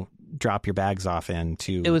drop your bags off in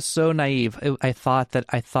to. It was so naive. I thought it'd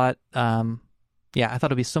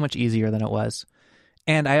be so much easier than it was.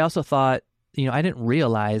 And I also thought, I didn't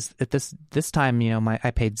realize that this time,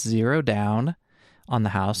 I paid $0 down on the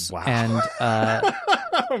house. Wow. And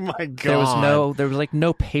oh my God. there was like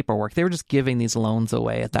no paperwork. They were just giving these loans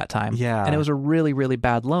away at that time. Yeah. And it was a really, really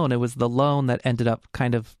bad loan. It was the loan that ended up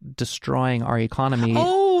kind of destroying our economy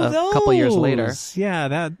a couple years later.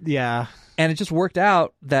 Yeah. And it just worked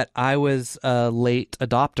out that I was a late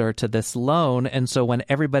adopter to this loan. And so when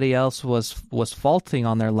everybody else was faulting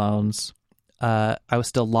on their loans, I was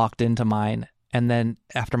still locked into mine. And then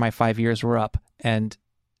after my 5 years were up and,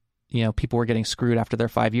 people were getting screwed after their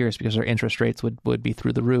 5 years because their interest rates would be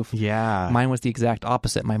through the roof. Yeah. Mine was the exact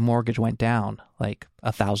opposite. My mortgage went down like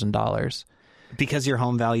 $1,000. Because your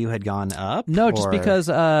home value had gone up? No, just because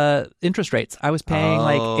interest rates. I was paying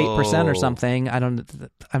like 8% or something. I'm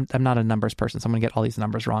not a numbers person, so I'm going to get all these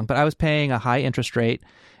numbers wrong. But I was paying a high interest rate,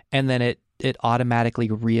 and then it automatically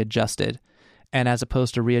readjusted. And as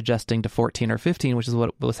opposed to readjusting to 14 or 15, which is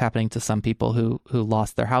what was happening to some people who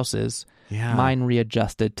lost their houses, mine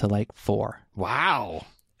readjusted to like 4. Wow.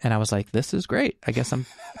 And I was like, this is great. I guess I'm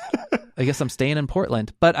staying in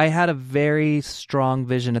Portland. But I had a very strong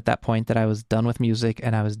vision at that point that I was done with music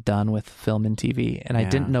and I was done with film and TV. And I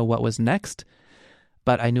didn't know what was next,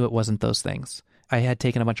 but I knew it wasn't those things. I had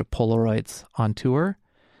taken a bunch of Polaroids on tour,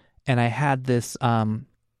 and I had this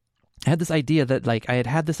idea that I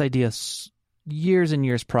had this idea years and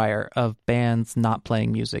years prior of bands not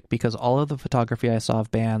playing music, because all of the photography I saw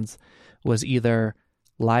of bands was either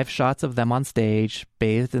live shots of them on stage,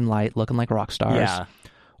 bathed in light, looking like rock stars,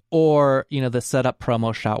 or the setup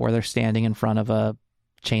promo shot where they're standing in front of a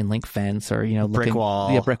chain link fence or brick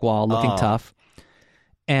wall, looking tough,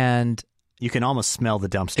 and you can almost smell the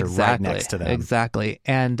dumpster right next to them. Exactly,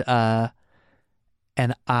 and I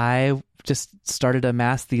just started to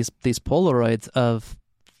amass these Polaroids of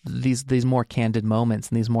these more candid moments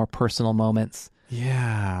and these more personal moments.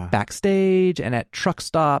 Yeah. Backstage and at truck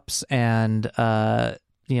stops and,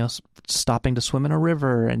 stopping to swim in a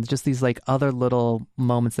river and just these other little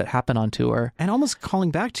moments that happen on tour. And almost calling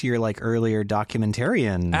back to your earlier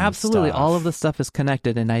documentarian Absolutely. stuff. All of the stuff is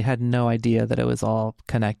connected, and I had no idea that it was all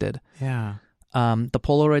connected. Yeah. The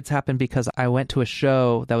Polaroids happened because I went to a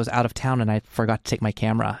show that was out of town and I forgot to take my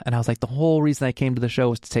camera. And I was like, the whole reason I came to the show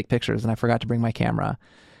was to take pictures, and I forgot to bring my camera.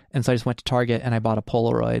 And so I just went to Target and I bought a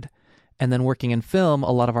Polaroid. And then working in film,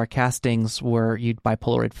 a lot of our castings were you'd buy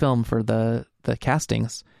Polaroid film for the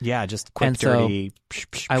castings. Yeah, just quick, and dirty. So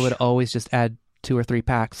I would always just add 2 or 3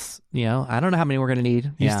 packs. I don't know how many we're going to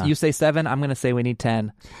need. You say 7, I'm going to say we need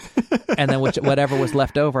 10. And then whatever was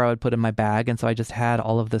left over, I would put in my bag. And so I just had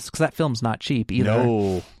all of this, because that film's not cheap either.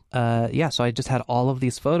 No. So I just had all of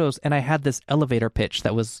these photos, and I had this elevator pitch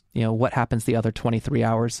that was, what happens the other 23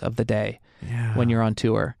 hours of the day when you're on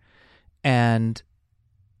tour. And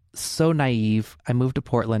so naive, I moved to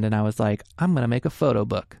Portland and I was like, I'm going to make a photo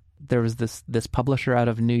book. There was this publisher out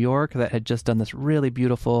of New York that had just done this really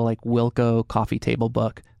beautiful Wilco coffee table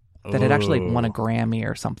book that had actually won a Grammy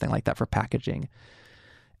or something like that for packaging.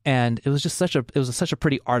 And it was just such a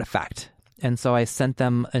pretty artifact. And so I sent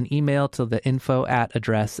them an email to the info@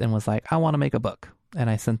 address and was like, I want to make a book. And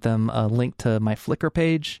I sent them a link to my Flickr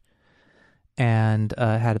page and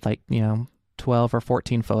had 12 or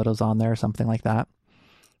 14 photos on there or something like that.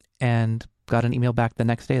 And got an email back the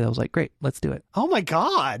next day that was like, great, let's do it. Oh my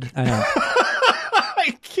God. I know.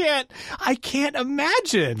 I can't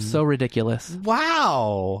imagine. So ridiculous.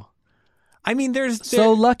 Wow. I mean,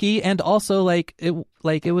 so lucky, and also it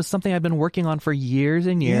was something I've been working on for years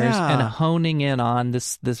and years and honing in on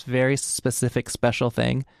this very specific special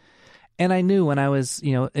thing. And I knew when I was,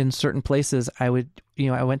 in certain places, I went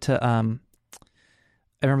to, I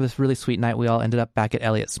remember this really sweet night. We all ended up back at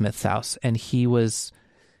Elliott Smith's house, and he was,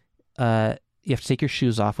 you have to take your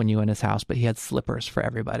shoes off when you in his house, but he had slippers for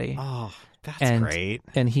everybody. Oh, that's great.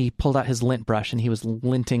 And he pulled out his lint brush and he was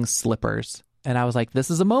linting slippers. And I was like,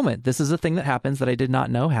 this is a moment. This is a thing that happens that I did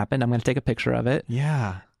not know happened. I'm going to take a picture of it.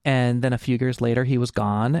 Yeah. And then a few years later, he was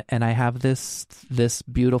gone. And I have this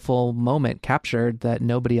beautiful moment captured that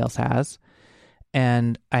nobody else has.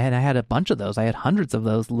 And I had a bunch of those. I had hundreds of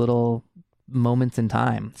those little moments in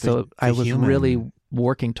time. So I was really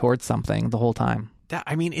working towards something the whole time.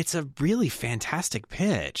 I mean, it's a really fantastic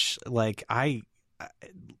pitch. Like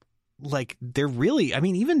they're really, I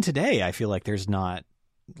mean, even today, I feel like there's not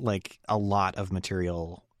like a lot of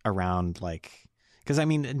material around, like, because I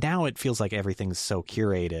mean, now it feels like everything's so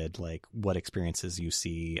curated, like what experiences you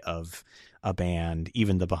see of a band,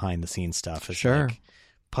 even the behind the scenes stuff is like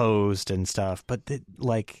posed and stuff, but the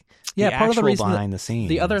part of the reason behind the scenes.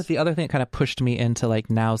 The other thing that kind of pushed me into like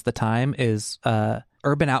now's the time is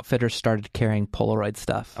Urban Outfitters started carrying Polaroid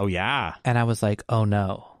stuff. Oh yeah. And I was like, oh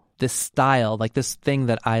no. This style, like this thing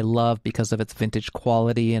that I love because of its vintage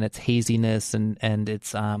quality and its haziness and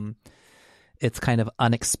its kind of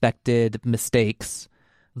unexpected mistakes,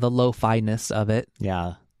 the lo-fi-ness of it.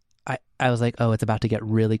 Yeah. I was like, oh, it's about to get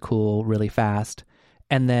really cool really fast.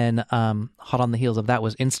 And then hot on the heels of that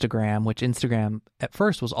was Instagram, which Instagram at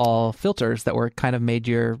first was all filters that were kind of made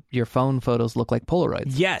your phone photos look like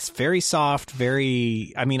Polaroids. Yes, very soft,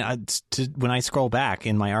 very. I mean, when I scroll back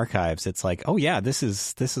in my archives, it's like, oh yeah, this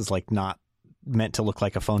is like not meant to look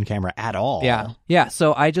like a phone camera at all. Yeah.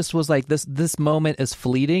 So I just was like, this moment is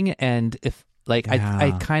fleeting, and if like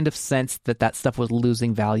I kind of sensed that stuff was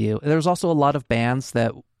losing value. There was also a lot of bands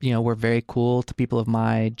that were very cool to people of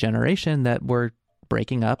my generation that were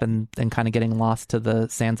breaking up and kind of getting lost to the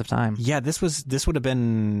sands of time. Yeah, this would have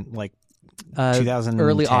been like 2010,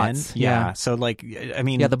 early aughts. Yeah. So like, I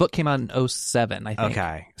mean, the book came out in 2007, I think.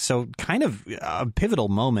 Okay, so kind of a pivotal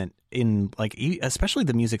moment in like, especially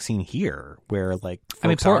the music scene here, where like, I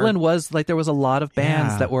mean, Portland was like, there was a lot of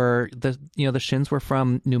bands that were the Shins were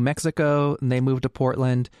from New Mexico and they moved to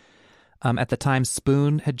Portland. At the time,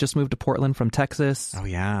 Spoon had just moved to Portland from Texas. Oh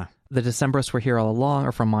yeah. The Decemberists were here all along,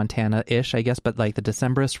 or from Montana-ish, I guess, but like the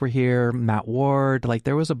Decemberists were here, Matt Ward, like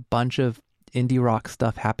there was a bunch of indie rock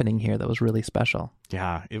stuff happening here that was really special.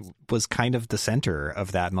 Yeah, it was kind of the center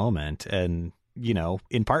of that moment, and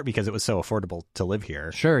in part because it was so affordable to live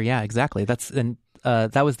here. Sure, yeah, exactly.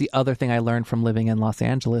 That was the other thing I learned from living in Los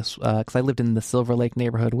Angeles, because I lived in the Silver Lake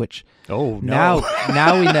neighborhood, which now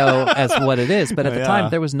we know as what it is. But at the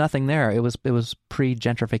time, there was nothing there. It was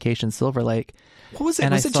pre-gentrification Silver Lake. What was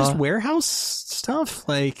it? Was it just warehouse stuff?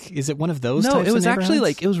 Like, is it one of those? No, types it was of actually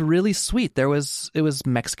like, it was really sweet. It was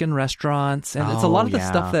Mexican restaurants, and it's a lot of the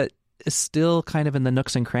stuff that is still kind of in the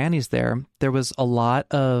nooks and crannies there. There was a lot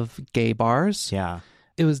of gay bars. Yeah.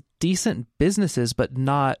 It was decent businesses, but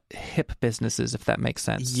not hip businesses, if that makes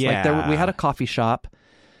sense. Yeah. Like we had a coffee shop,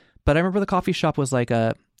 but I remember the coffee shop was like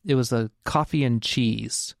it was a coffee and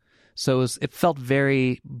cheese. So it felt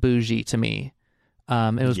very bougie to me.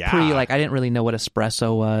 It was pretty, like, I didn't really know what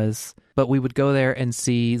espresso was, but we would go there and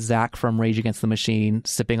see Zach from Rage Against the Machine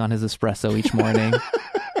sipping on his espresso each morning.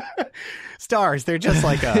 Stars, they're just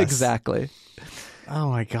like us. Exactly. Oh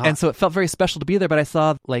my God. And so it felt very special to be there, but I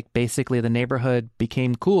saw like basically the neighborhood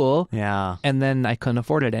became cool. Yeah. And then I couldn't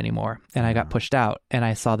afford it anymore and I got pushed out, and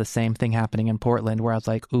I saw the same thing happening in Portland where I was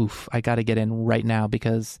like, oof, I got to get in right now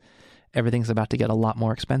because everything's about to get a lot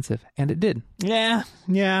more expensive. And it did. Yeah.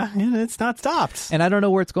 And it's not stopped. And I don't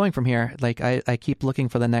know where it's going from here. Like I keep looking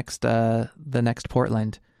for the next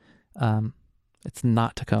Portland. It's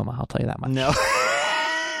not Tacoma, I'll tell you that much. No.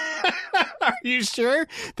 Are you sure?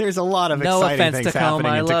 There's a lot of no exciting offense, things Tacoma.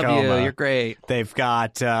 happening in I love Tacoma. you. You're great. They've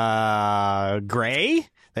got gray.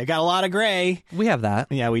 They've got a lot of gray. We have that.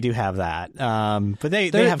 Yeah, we do have that. But they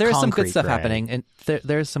have there's concrete some good stuff gray. happening, and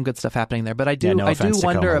there's some good stuff happening there. But I do no I do offense,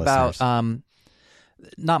 wonder Tacoma about listeners.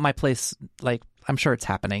 Not my place. Like I'm sure it's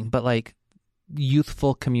happening, but like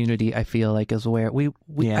youthful community, I feel like is where we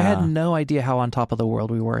I had no idea how on top of the world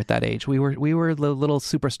we were at that age. We were the little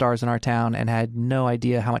superstars in our town and had no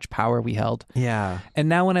idea how much power we held. Yeah. And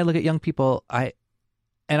now when I look at young people, and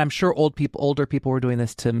I'm sure older people were doing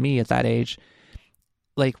this to me at that age.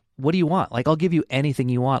 Like, what do you want? Like, I'll give you anything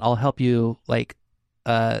you want. I'll help you. Like,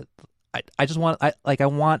 I just want I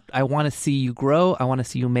want to see you grow. I want to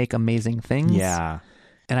see you make amazing things. Yeah.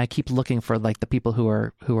 And I keep looking for like the people who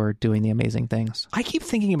are doing the amazing things. I keep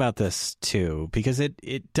thinking about this too, because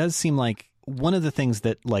it does seem like one of the things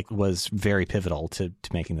that like was very pivotal to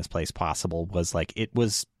making this place possible was like it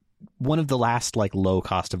was one of the last like low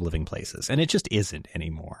cost of living places, and it just isn't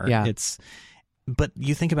anymore. Yeah. But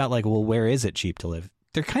you think about like, well, where is it cheap to live?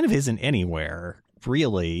 There kind of isn't anywhere.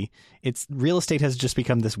 Really, real estate has just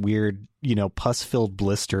become this weird, pus-filled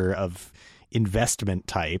blister of investment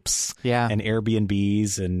types, and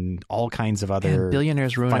Airbnbs and all kinds of other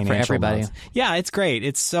billionaires ruin it for everybody. Modes. Yeah, it's great.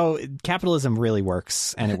 It's so capitalism really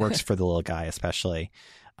works, and it works for the little guy especially.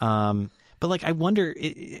 But like, I wonder.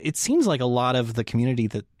 It seems like a lot of the community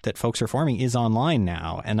that folks are forming is online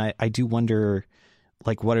now, and I do wonder,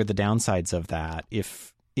 like, what are the downsides of that?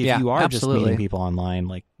 If if you are absolutely. just meeting people online,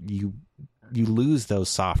 like you lose those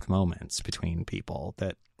soft moments between people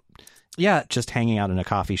that just hanging out in a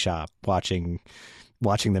coffee shop watching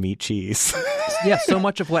them eat cheese. Yeah, so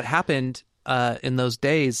much of what happened in those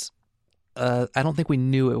days, I don't think we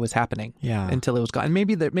knew it was happening until it was gone. And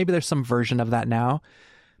maybe there's some version of that now,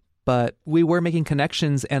 but we were making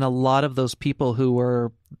connections, and a lot of those people who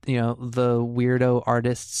were, the weirdo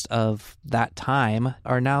artists of that time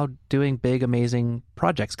are now doing big, amazing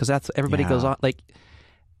projects, because that's everybody goes on. Like,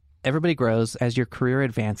 everybody grows as your career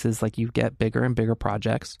advances. Like, you get bigger and bigger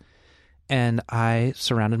projects. And I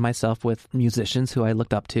surrounded myself with musicians who I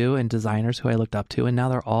looked up to and designers who I looked up to, and now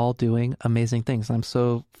they're all doing amazing things. And I'm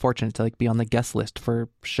so fortunate to be on the guest list for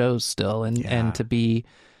shows still, and to be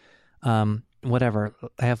whatever.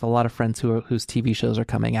 I have a lot of friends whose TV shows are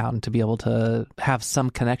coming out, and to be able to have some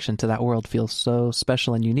connection to that world feels so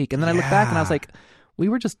special and unique. And then I look back and I was like, we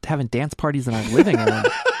were just having dance parties in our living room.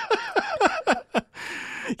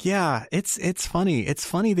 Yeah, it's funny. It's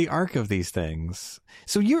funny, the arc of these things.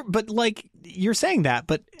 So you're saying that,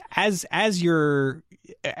 but as you're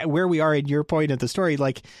where we are in your point of the story,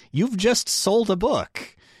 like, you've just sold a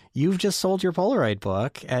book. You've just sold your Polaroid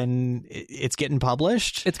book, and it's getting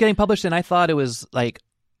published. It's getting published, and I thought it was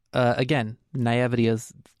again, naivety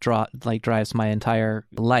drives my entire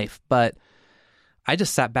life, but I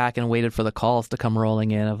just sat back and waited for the calls to come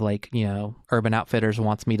rolling in of Urban Outfitters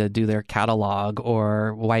wants me to do their catalog,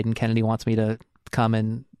 or Wyden Kennedy wants me to come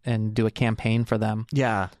and do a campaign for them.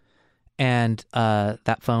 Yeah. And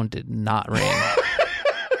that phone did not ring.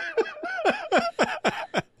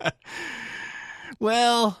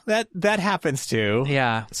 Well, that happens too.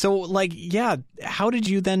 Yeah. So how did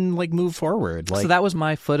you then move forward? So that was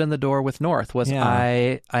my foot in the door with North.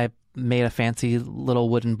 I made a fancy little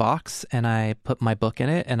wooden box, and I put my book in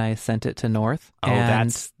it, and I sent it to North. Oh,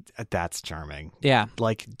 that's charming. Yeah.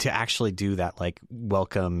 To actually do that,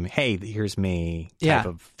 welcome, hey, here's me type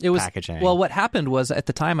of packaging. Well, what happened was, at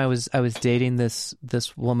the time I was dating this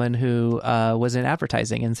woman who was in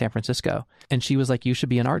advertising in San Francisco, and she was like, you should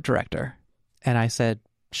be an art director. And I said,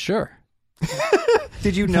 sure.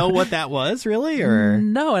 Did you know what that was, really? Or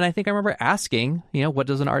no? And I think I remember asking, what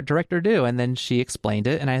does an art director do? And then she explained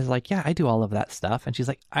it, and I was like, yeah, I do all of that stuff. And she's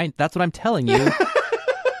like, that's what I'm telling you.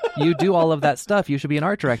 You do all of that stuff. You should be an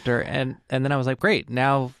art director. And then I was like, great.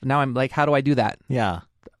 Now I'm like, how do I do that? Yeah.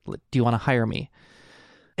 Do you want to hire me?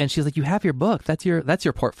 And she's like, you have your book. That's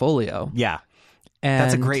your portfolio. Yeah. And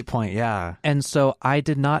that's a great point. Yeah. And so I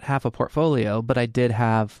did not have a portfolio, but I did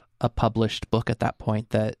have a published book at that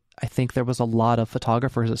point that I think there was a lot of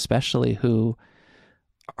photographers, especially, who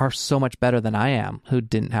are so much better than I am, who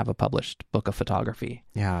didn't have a published book of photography.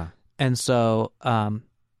 Yeah. And so,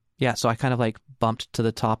 so I kind of bumped to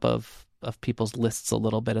the top of people's lists a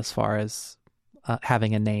little bit as far as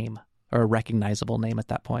having a name, or a recognizable name at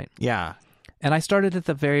that point. Yeah. And I started at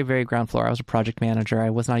the very, very ground floor. I was a project manager.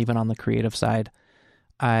 I was not even on the creative side.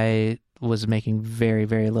 I was making very,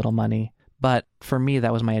 very little money. But for me,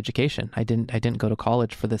 that was my education. I didn't go to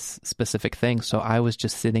college for this specific thing, so I was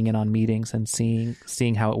just sitting in on meetings and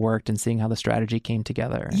seeing how it worked and seeing how the strategy came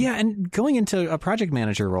together. Yeah, and going into a project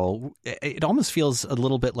manager role, it almost feels a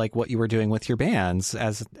little bit like what you were doing with your bands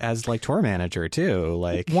as tour manager too.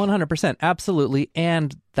 100%, absolutely.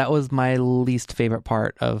 And that was my least favorite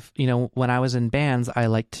part of, when I was in bands, I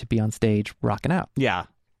liked to be on stage rocking out. Yeah.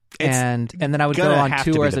 And then I would go on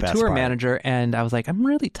tour as a tour manager, and I was like, I'm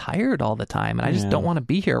really tired all the time, and I just don't want to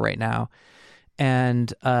be here right now.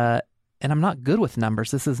 And I'm not good with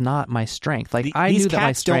numbers. This is not my strength. I knew that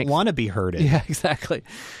my strength don't want to be herded. Yeah, exactly.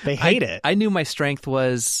 They hate it. I knew my strength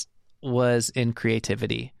was in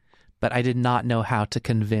creativity, but I did not know how to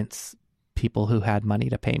convince people who had money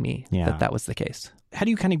to pay me that was the case. How do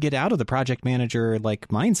you kind of get out of the project manager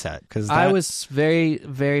mindset? Because I was very,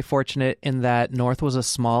 very fortunate in that North was a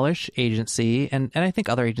smallish agency, and I think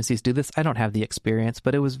other agencies do this. I don't have the experience,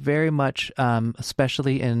 but it was very much,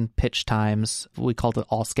 especially in pitch times, we called it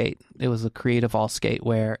all skate. It was a creative all skate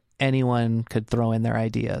where anyone could throw in their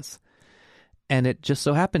ideas. And it just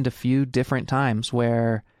so happened a few different times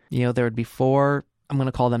where, there would be 4, I'm going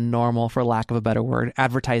to call them normal for lack of a better word,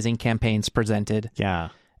 advertising campaigns presented.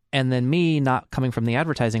 Yeah. And then me, not coming from the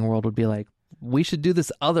advertising world, would be like, we should do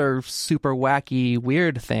this other super wacky,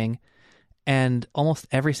 weird thing. And almost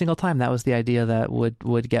every single time, that was the idea that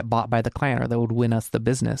would get bought by the client, or that would win us the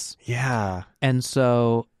business. Yeah. And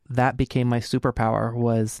so that became my superpower,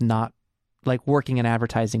 was not working in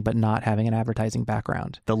advertising, but not having an advertising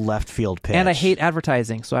background. The left field pitch. And I hate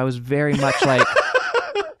advertising. So I was very much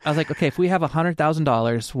I was like, okay, if we have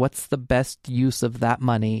 $100,000, what's the best use of that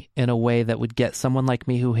money in a way that would get someone like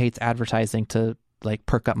me who hates advertising to like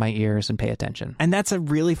perk up my ears and pay attention. And that's a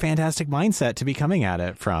really fantastic mindset to be coming at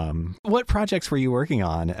it from. What projects were you working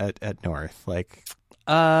on at North? Like,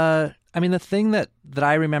 I mean, the thing that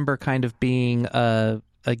I remember kind of being a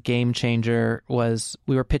game changer was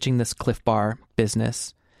we were pitching this Cliff Bar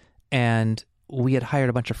business, and we had hired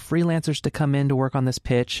a bunch of freelancers to come in to work on this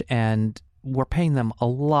pitch, and we're paying them a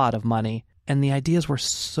lot of money. And the ideas were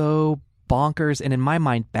so bonkers and in my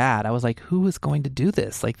mind bad. I was like, who is going to do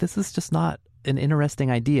this? Like, this is just not an interesting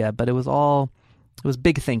idea, but it was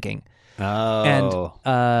big thinking. Oh.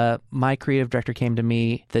 And my creative director came to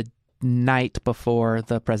me the night before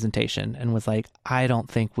the presentation and was like, I don't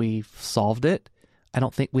think we've solved it. I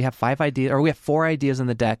don't think we have 4 ideas in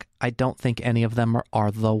the deck. I don't think any of them are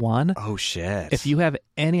the one. Oh, shit. If you have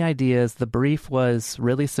any ideas, the brief was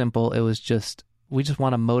really simple. It was just, we just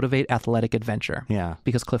want to motivate athletic adventure. Yeah.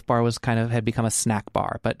 Because Cliff Bar had become a snack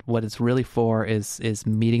bar. But what it's really for is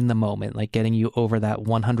meeting the moment, like getting you over that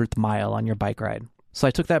 100th mile on your bike ride. So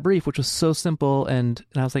I took that brief, which was so simple, and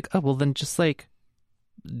I was like, oh, well, then just like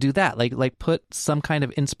do that. Like put some kind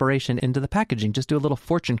of inspiration into the packaging. Just do a little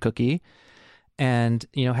fortune cookie and,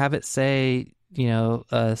 have it say,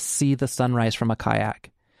 see the sunrise from a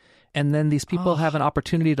kayak. And then these people have an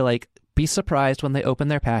opportunity to like be surprised when they open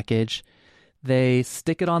their package. They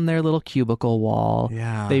stick it on their little cubicle wall.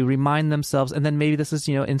 Yeah. They remind themselves, and then maybe this is,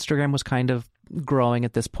 Instagram was kind of growing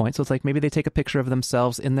at this point. So it's like maybe they take a picture of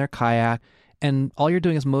themselves in their kayak, and all you're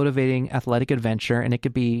doing is motivating athletic adventure. And it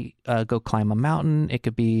could be go climb a mountain. It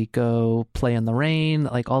could be go play in the rain,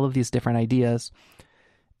 like all of these different ideas.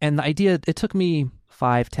 And the idea, it took me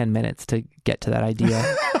 5-10 minutes to get to that idea.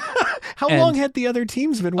 How long had the other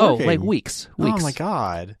teams been working? Oh, like weeks. Oh my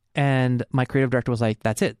God. And my creative director was like,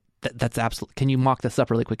 that's it. That's absolutely, can you mock this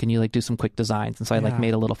up really quick? Can you like do some quick designs? And so I like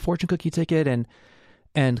made a little fortune cookie ticket,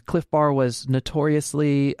 and Cliff Bar was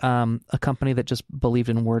notoriously a company that just believed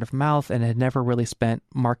in word of mouth and had never really spent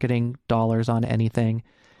marketing dollars on anything.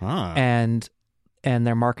 And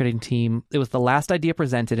their marketing team, it was the last idea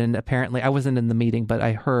presented, and apparently I wasn't in the meeting, but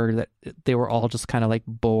I heard that they were all just kind of like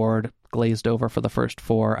bored, glazed over for the first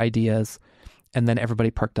 4 ideas, and then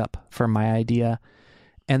everybody perked up for my idea.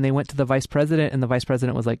 And they went to the vice president, and the vice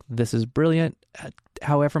president was like, this is brilliant,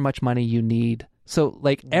 however much money you need. So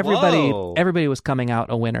like everybody was coming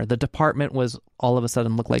out a winner. The department was all of a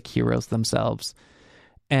sudden looked like heroes themselves.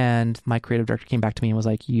 And my creative director came back to me and was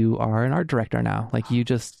like, you are an art director now. Like you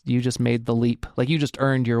just made the leap. Like you just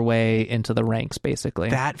earned your way into the ranks,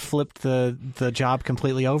 basically. That flipped the job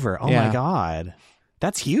completely over. Oh my God.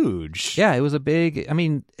 That's huge. Yeah, it was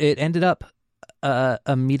it ended up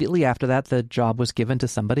immediately after that, the job was given to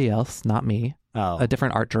somebody else, not me, a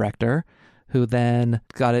different art director, who then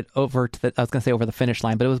got it over to over the finish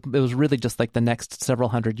line, but it was really just like the next several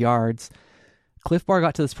hundred yards. Cliff Bar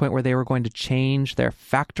got to this point where they were going to change their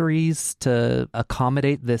factories to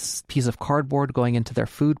accommodate this piece of cardboard going into their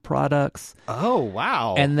food products. Oh,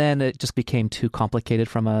 wow. And then it just became too complicated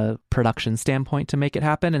from a production standpoint to make it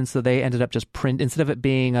happen. And so they ended up just instead of it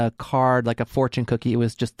being a card, like a fortune cookie, it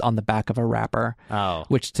was just on the back of a wrapper,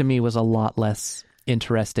 which to me was a lot less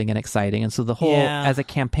interesting and exciting. And so the whole, as a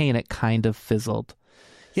campaign, it kind of fizzled.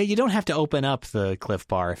 Yeah, you don't have to open up the Cliff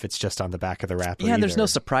Bar if it's just on the back of the wrapper. Yeah, and there's no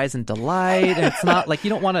surprise and delight. And it's not like you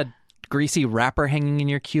don't want a greasy wrapper hanging in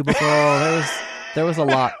your cubicle. There was a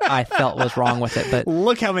lot I felt was wrong with it. But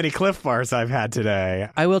look how many Cliff Bars I've had today.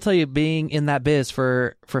 I will tell you, being in that biz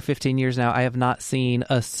for 15 years now, I have not seen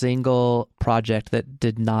a single project that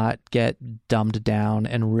did not get dumbed down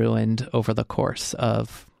and ruined over the course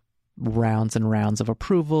of rounds and rounds of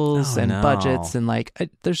approvals budgets, and like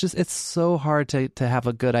it's so hard to have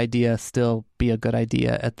a good idea still be a good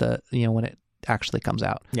idea at the when it actually comes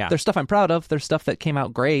out. There's stuff I'm proud of, there's stuff that came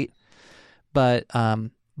out great, but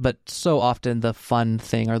so often the fun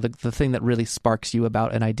thing or the thing that really sparks you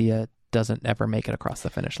about an idea doesn't ever make it across the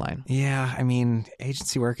finish line. Yeah, I mean,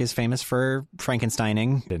 agency work is famous for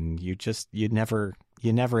Frankensteining, and you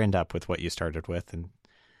never end up with what you started with. And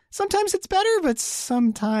sometimes it's better, but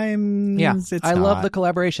sometimes it's I not. love the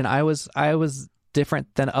collaboration. I was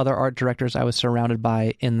different than other art directors I was surrounded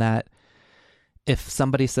by, in that if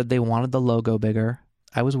somebody said they wanted the logo bigger,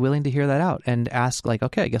 I was willing to hear that out and ask, like,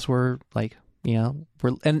 okay, I guess we're like,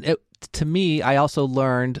 to me, I also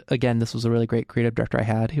learned, again, this was a really great creative director I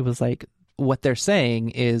had. He was like, what they're saying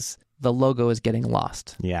is the logo is getting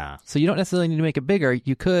lost. Yeah. So you don't necessarily need to make it bigger.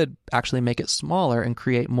 You could actually make it smaller and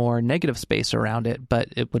create more negative space around it, but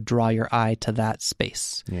it would draw your eye to that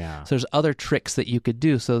space. Yeah. So there's other tricks that you could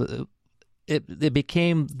do. So it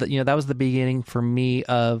became, that was the beginning for me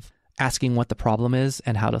of asking what the problem is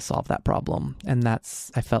and how to solve that problem. And I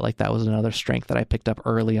felt like that was another strength that I picked up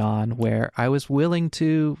early on, where I was willing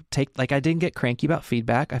to I didn't get cranky about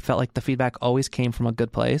feedback. I felt like the feedback always came from a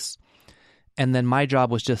good place. And then my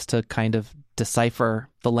job was just to kind of decipher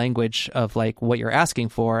the language of like what you're asking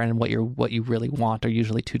for and what you really want are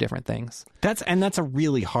usually two different things. That's a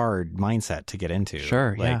really hard mindset to get into.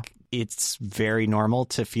 Sure, yeah. It's very normal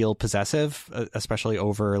to feel possessive, especially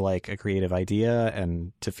over like a creative idea,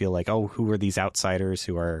 and to feel like, oh, who are these outsiders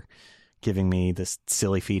who are giving me this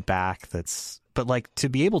silly feedback but like to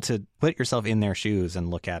be able to put yourself in their shoes and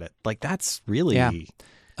look at it, like that's really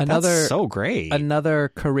that's so great. Another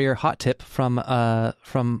career hot tip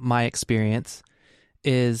from my experience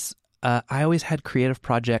is I always had creative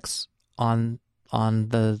projects on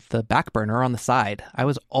the back burner, on the side. I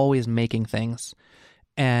was always making things.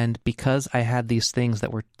 And because I had these things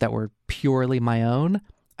that were purely my own,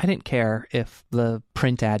 I didn't care if the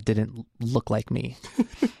print ad didn't look like me.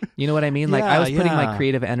 You know what I mean? Like I was putting my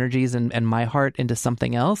creative energies and my heart into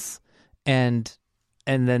something else. And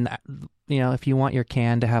then, you know, if you want your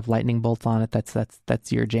can to have lightning bolts on it,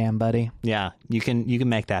 that's your jam, buddy. Yeah, you can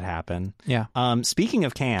make that happen. Yeah. Speaking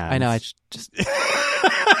of cans, I know. I just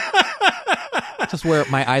just where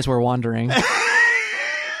my eyes were wandering.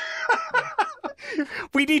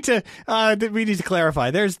 We need to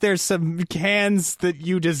clarify. There's some cans that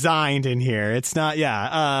you designed in here. It's not,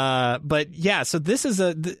 but yeah. So this is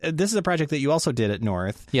a project that you also did at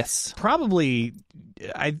North. Yes, probably.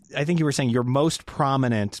 I think you were saying your most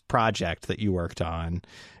prominent project that you worked on.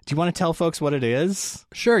 Do you want to tell folks what it is?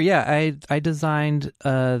 Sure. Yeah, I designed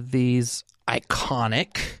these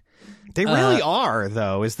iconic. They really are,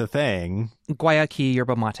 though, is the thing. Guayaki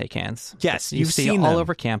yerba mate cans. Yes, you've seen them all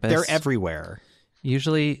over campus. They're everywhere.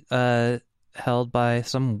 Usually held by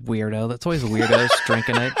some weirdo. That's always weirdos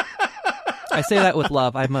drinking it. I say that with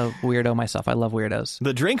love. I'm a weirdo myself. I love weirdos.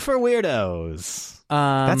 The drink for weirdos.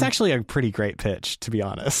 That's actually a pretty great pitch, to be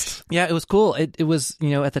honest. Yeah, it was cool. It was,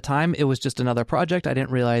 you know, at the time, it was just another project. I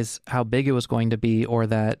didn't realize how big it was going to be, or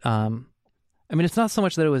that, I mean, it's not so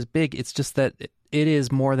much that it was big. It's just that it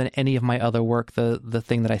is more than any of my other work, the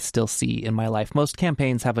thing that I still see in my life. Most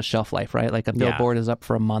campaigns have a shelf life, right? Like a billboard is up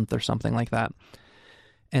for a month or something like that.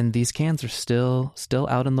 And these cans are still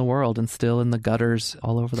out in the world and still in the gutters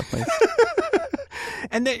all over the place.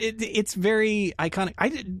 And it's very iconic.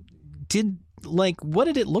 What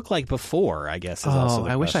did it look like before, I guess, is also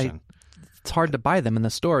the question. It's hard to buy them in the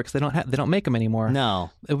store because they don't make them anymore.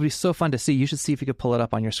 No. It would be so fun to see. You should see if you could pull it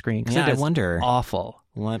up on your screen. Yeah, I wonder. Awful.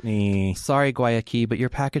 Sorry, Guayaki, but your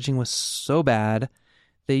packaging was so bad.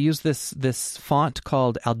 They used this font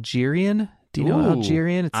called Algerian. Do you know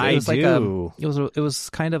Algerian? It was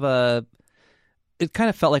kind of it kind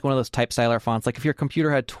of felt like one of those type-styler fonts. Like if your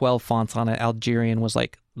computer had 12 fonts on it, Algerian was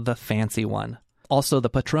like the fancy one. Also, the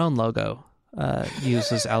Patron logo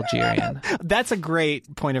uses Algerian. That's a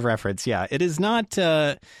great point of reference. Yeah, it is not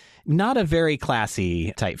a very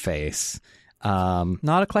classy typeface.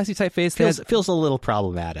 Not a classy typeface. Feels a little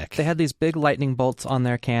problematic. They had these big lightning bolts on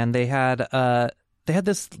their can. They had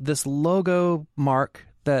this logo mark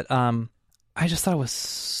that I just thought was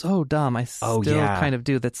so dumb. I still kind of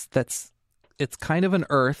do. It's kind of an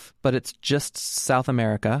earth, but it's just South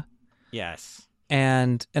America. Yes.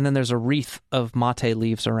 And then there's a wreath of mate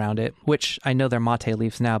leaves around it, which I know they're mate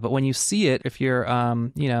leaves now, but when you see it, if you're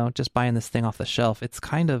just buying this thing off the shelf, it's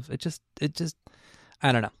kind of it just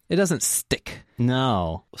I don't know. It doesn't stick.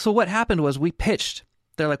 No. So what happened was we pitched.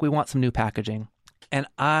 They're like, we want some new packaging. And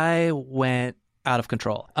I went out of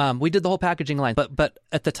control. We did the whole packaging line, but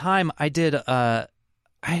at the time I did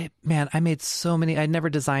I made so many. I'd never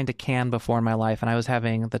designed a can before in my life, and I was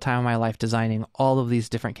having the time of my life designing all of these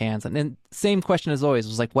different cans. And then same question as always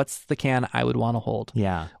was like, what's the can I would want to hold?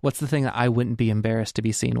 Yeah. What's the thing that I wouldn't be embarrassed to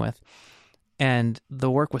be seen with? And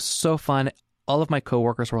the work was so fun. All of my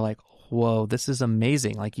coworkers were like, whoa, this is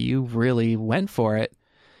amazing. Like, you really went for it.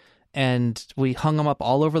 And we hung them up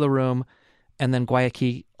all over the room. And then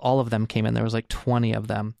Guayaki, all of them came in. There was like 20 of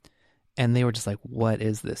them. And they were just like, what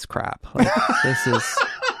is this crap? Like, this is...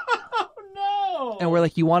 Oh, no. And we're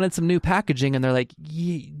like, you wanted some new packaging. And they're like,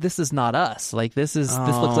 this is not us. Like, this looks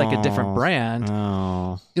like a different brand.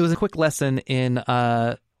 Oh. It was a quick lesson in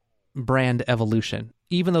brand evolution.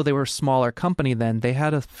 Even though they were a smaller company then, they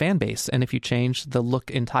had a fan base. And if you change the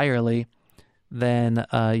look entirely, then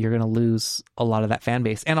you're going to lose a lot of that fan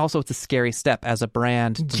base. And also, it's a scary step as a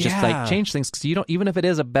brand to just like change things, because you don't, even if it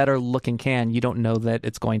is a better looking can, you don't know that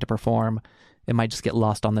it's going to perform it might just get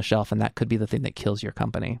lost on the shelf, and that could be the thing that kills your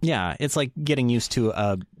company. Yeah, it's like getting used to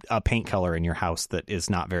a paint color in your house that is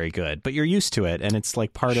not very good, but you're used to it, and it's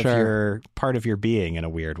like part of your being in a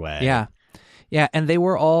weird way. Yeah, and they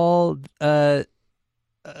were all. I'm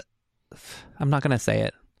not going to say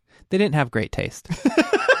it. They didn't have great taste.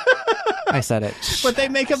 I said it, but they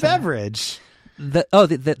make a beverage.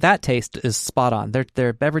 That taste is spot on.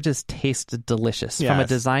 Their beverages taste delicious. Yes. From a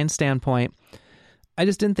design standpoint. I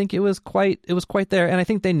just didn't think it was quite there, and I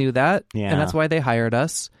think they knew that, and that's why they hired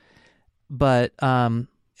us. But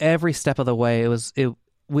every step of the way, it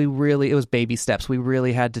was baby steps. We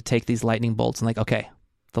really had to take these lightning bolts and like, okay,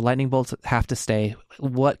 the lightning bolts have to stay.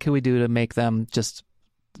 What can we do to make them just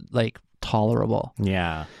like tolerable?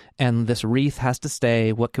 Yeah. And this wreath has to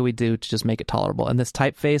stay. What can we do to just make it tolerable? And this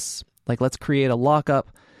typeface, like, let's create a lockup.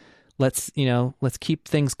 Let's keep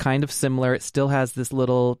things kind of similar. It still has this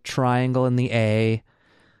little triangle in the A.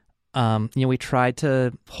 We tried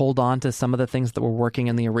to hold on to some of the things that were working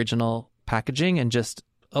in the original packaging and just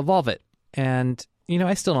evolve it. And,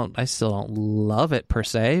 I still don't love it per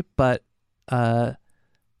se, but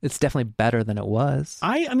it's definitely better than it was.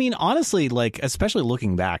 I mean, honestly, like, especially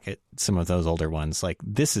looking back at some of those older ones, like,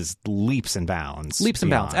 this is leaps and bounds. Leaps and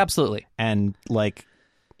bounds, absolutely. And, like,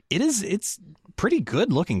 it's pretty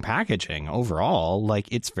good looking packaging overall. Like,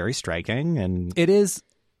 it's very striking, and it is.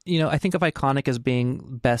 I think of iconic as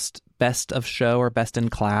being best of show or best in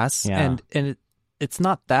class, and it's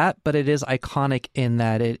not that, but it is iconic in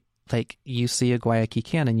that it, like, you see a Guayaquil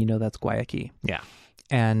can and that's Guayaquil. Yeah.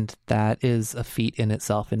 And that is a feat in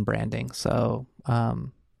itself in branding. So,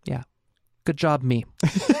 good job, me.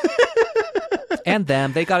 And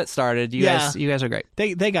them, they got it started. You guys are great.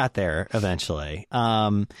 They got there eventually.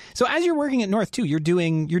 So as you're working at North too, you're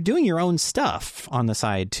doing your own stuff on the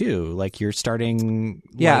side too. Like, you're starting.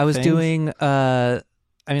 Yeah, I was doing. I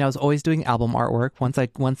was always doing album artwork.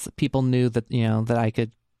 Once people knew that that I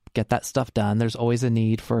could get that stuff done, there's always a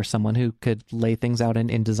need for someone who could lay things out in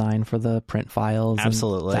InDesign for the print files.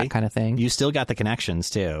 Absolutely, and that kind of thing. You still got the connections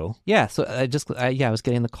too. Yeah, so I was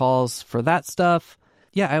getting the calls for that stuff.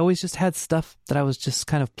 Yeah, I always just had stuff that I was just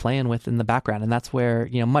kind of playing with in the background. And that's where,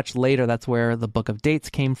 much later, that's where the Book of Dates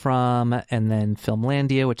came from. And then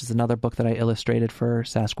Filmlandia, which is another book that I illustrated for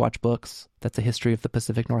Sasquatch Books. That's a history of the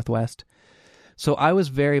Pacific Northwest. So I was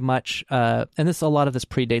very much, and a lot of this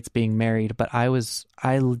predates being married, but I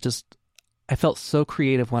felt so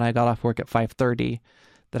creative when I got off work at 5:30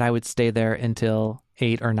 that I would stay there until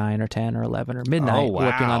 8 or 9 or 10 or 11 or midnight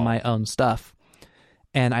working on my own stuff.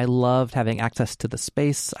 And I loved having access to the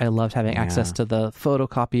space. I loved having access to the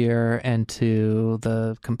photocopier and to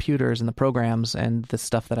the computers and the programs and the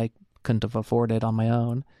stuff that I couldn't have afforded on my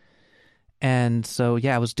own. And so,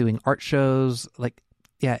 I was doing art shows,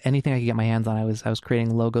 anything I could get my hands on. I was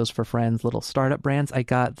creating logos for friends, little startup brands. I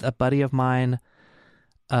got a buddy of mine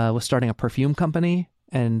was starting a perfume company,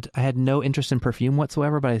 and I had no interest in perfume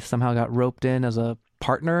whatsoever, but I somehow got roped in as a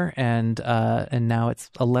partner, and now it's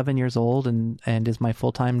 11 years old and is my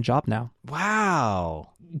full-time job now. Wow.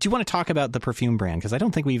 Do you want to talk about the perfume brand? Because I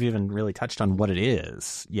don't think we've even really touched on what it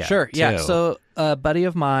is yet. Sure, yeah. So a buddy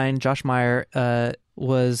of mine, Josh Meyer,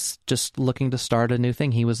 was just looking to start a new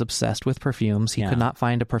thing. He was obsessed with perfumes. He could not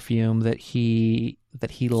find a perfume that he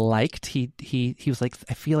liked. He was like,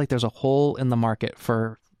 I feel like there's a hole in the market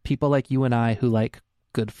for people like you and I who like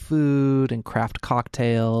good food and craft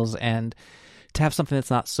cocktails, and to have something that's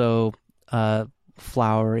not so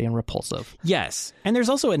flowery and repulsive. Yes. And there's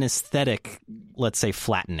also an aesthetic, let's say,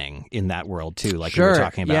 flattening in that world too, like we were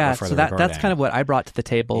talking about before the recording. That's kind of what I brought to the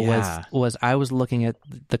table. Was I was looking at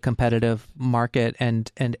the competitive market, and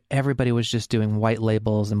everybody was just doing white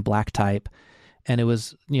labels and black type. And it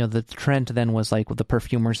was, the trend then was like the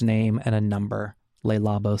perfumer's name and a number, Le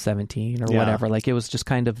Labo 17 or whatever. Like, it was just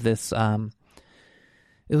kind of this,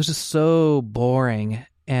 it was just so boring.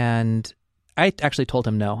 And I actually told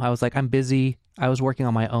him no. I was like, I'm busy. I was working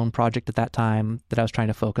on my own project at that time that I was trying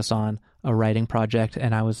to focus on, a writing project.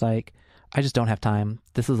 And I was like, I just don't have time.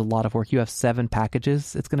 This is a lot of work. You have 7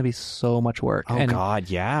 packages. It's going to be so much work. Oh, God,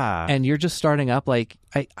 yeah. And you're just starting up. Like,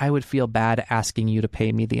 I would feel bad asking you to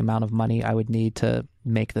pay me the amount of money I would need to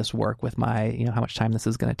make this work with my, how much time this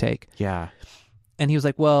is going to take. Yeah. And he was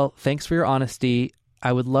like, well, thanks for your honesty.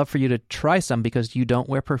 I would love for you to try some because you don't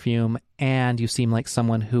wear perfume and you seem like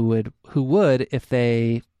someone who would if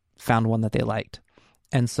they found one that they liked.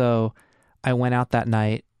 And so I went out that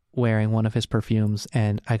night wearing one of his perfumes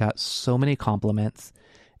and I got so many compliments.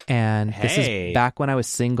 And this is back when I was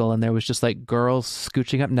single and there was just like girls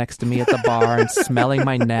scooching up next to me at the bar and smelling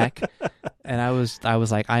my neck. And I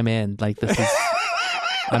was like, I'm in. Like, this is,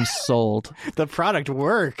 I'm sold. The product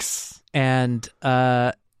works. And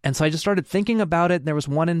so I just started thinking about it. There was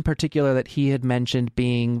one in particular that he had mentioned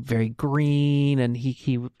being very green, and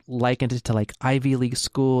he likened it to like Ivy League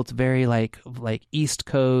school. It's very like East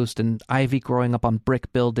Coast and ivy growing up on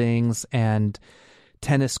brick buildings and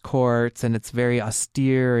tennis courts, and it's very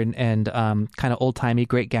austere and kind of old-timey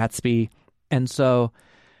Great Gatsby. And so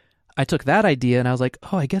I took that idea and I was like,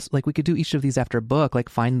 oh, I guess like we could do each of these after a book, like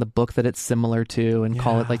find the book that it's similar to and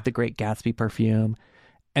call it like the Great Gatsby perfume.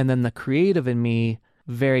 And then the creative in me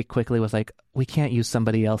very quickly was like, we can't use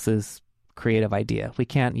somebody else's creative idea. We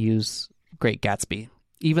can't use Great Gatsby.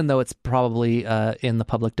 Even though it's probably in the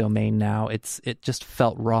public domain now, it just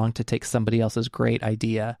felt wrong to take somebody else's great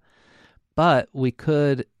idea. But we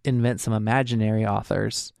could invent some imaginary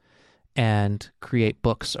authors and create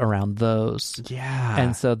books around those. Yeah.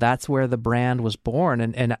 And so that's where the brand was born.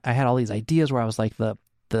 And I had all these ideas where I was like,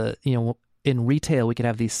 in retail, we could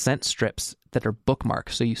have these scent strips that are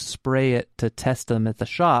bookmarks. So you spray it to test them at the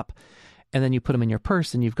shop, and then you put them in your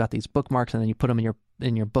purse, and you've got these bookmarks, and then you put them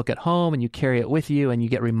in your book at home, and you carry it with you, and you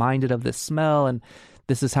get reminded of this smell. And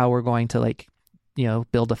this is how we're going to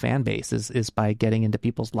build a fan base is by getting into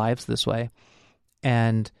people's lives this way.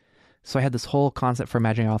 And so I had this whole concept for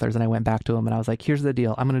imaginary authors, and I went back to him and I was like, here's the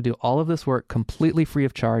deal. I'm going to do all of this work completely free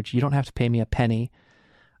of charge. You don't have to pay me a penny.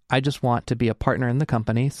 I just want to be a partner in the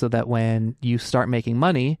company so that when you start making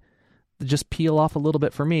money, just peel off a little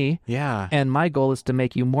bit for me. Yeah. And my goal is to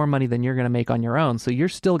make you more money than you're going to make on your own. So you're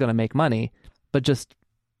still going to make money, but just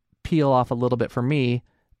peel off a little bit for me.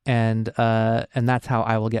 And that's how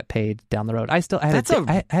I will get paid down the road. I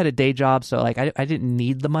had a day job, so like I didn't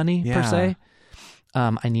need the money per se.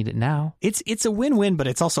 I need it now. It's a win-win, but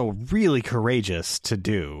it's also really courageous to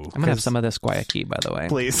do. I'm gonna have some of this Guayaki, by the way.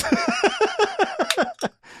 Please.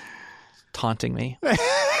 Taunting me.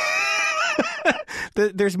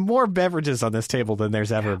 There's more beverages on this table than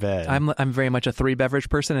there's ever been. I'm very much a 3 beverage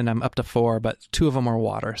person, and I'm up to 4, but 2 of them are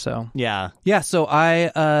water. So yeah. So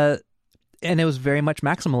I and it was very much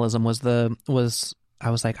maximalism. I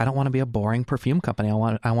was like, I don't want to be a boring perfume company.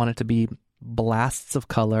 I want it to be blasts of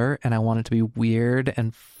color, and I want it to be weird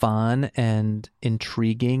and fun and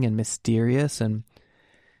intriguing and mysterious. And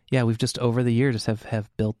yeah, we've just over the years have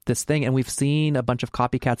built this thing, and we've seen a bunch of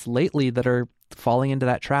copycats lately that are falling into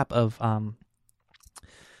that trap of I'm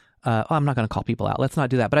not going to call people out. Let's not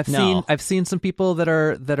do that. But I've seen some people that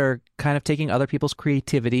are kind of taking other people's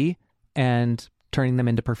creativity and turning them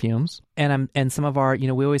into perfumes. And some of our,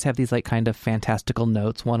 we always have these like kind of fantastical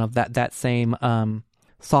notes. One of that same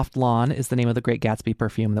Soft Lawn is the name of the Great Gatsby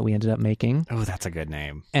perfume that we ended up making. Oh, that's a good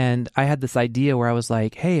name. And I had this idea where I was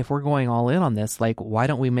like, hey, if we're going all in on this, like, why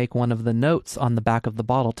don't we make one of the notes on the back of the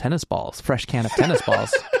bottle tennis balls, fresh can of tennis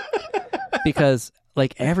balls? Because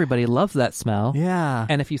like everybody loves that smell. Yeah.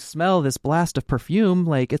 And if you smell this blast of perfume,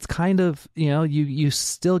 like it's kind of, you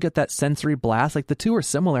still get that sensory blast. Like the two are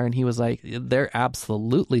similar. And he was like, they're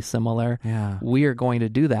absolutely similar. Yeah. We are going to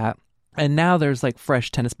do that. And now there's like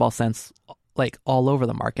fresh tennis ball scents like all over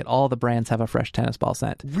the market. All the brands have a fresh tennis ball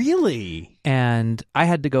scent. Really? And I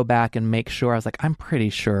had to go back and make sure. I was like, I'm pretty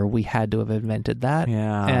sure we had to have invented that.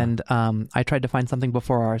 Yeah. And I tried to find something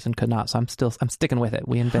before ours and could not. So I'm sticking with it.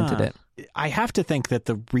 We invented it. I have to think that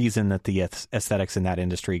the reason that the aesthetics in that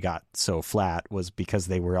industry got so flat was because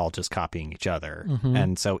they were all just copying each other. Mm-hmm.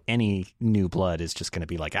 And so any new blood is just going to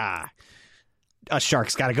be like, a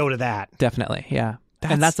shark's got to go to that. Definitely. Yeah.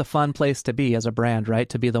 And that's a fun place to be as a brand, right?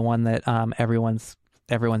 To be the one that everyone's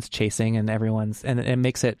chasing, and it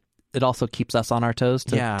makes it also keeps us on our toes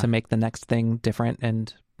to make the next thing different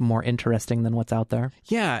and more interesting than what's out there.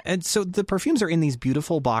 Yeah. And so the perfumes are in these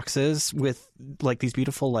beautiful boxes with like these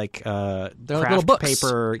beautiful like they're craft like little books.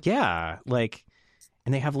 paper. Yeah. Like,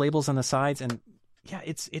 and they have labels on the sides, and yeah,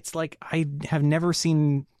 it's like I have never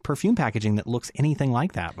seen perfume packaging that looks anything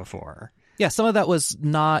like that before. Yeah. Some of that was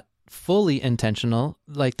not fully intentional.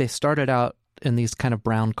 Like they started out in these kind of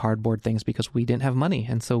brown cardboard things because we didn't have money,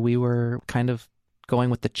 and so we were kind of going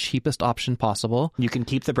with the cheapest option possible. You can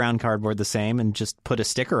keep the brown cardboard the same and just put a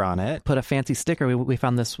sticker on it. Put a fancy sticker. We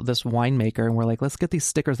found this winemaker, and we're like, let's get these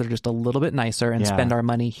stickers that are just a little bit nicer and spend our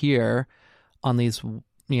money here on these,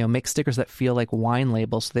 make stickers that feel like wine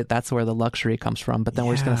labels. So that's where the luxury comes from. But then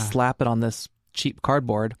we're just going to slap it on this cheap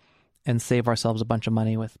cardboard and save ourselves a bunch of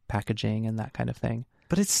money with packaging and that kind of thing.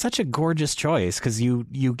 But it's such a gorgeous choice because you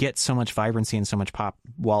get so much vibrancy and so much pop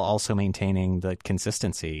while also maintaining the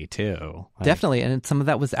consistency too. Definitely. And some of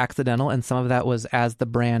that was accidental, and some of that was as the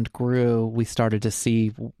brand grew, we started to see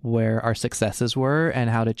where our successes were and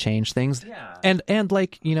how to change things. Yeah. And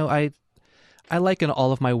like, I liken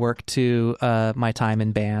all of my work to my time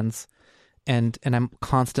in bands, and I'm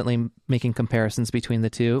constantly making comparisons between the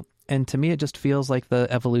two. And to me, it just feels like the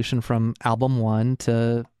evolution from album 1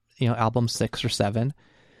 to, album 6 or 7.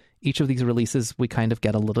 Each of these releases, we kind of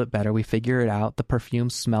get a little bit better. We figure it out. The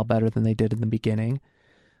perfumes smell better than they did in the beginning.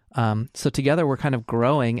 So together we're kind of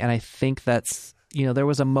growing. And I think that's, there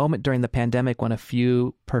was a moment during the pandemic when a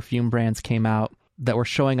few perfume brands came out that were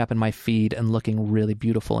showing up in my feed and looking really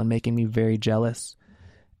beautiful and making me very jealous.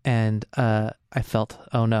 And I felt,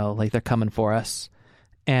 oh no, like they're coming for us.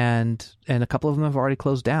 And a couple of them have already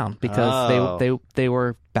closed down because they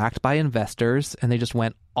were backed by investors and they just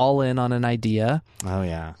went all in on an idea. Oh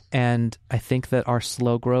yeah. And I think that our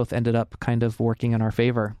slow growth ended up kind of working in our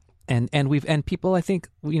favor. And people, I think,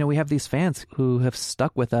 we have these fans who have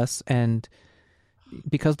stuck with us, and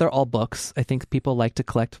because they're all books, I think people like to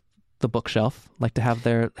collect the bookshelf, like to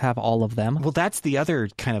have all of them. Well, that's the other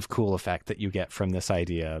kind of cool effect that you get from this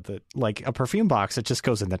idea, that like a perfume box, it just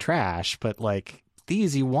goes in the trash, but like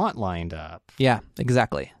these you want lined up. Yeah,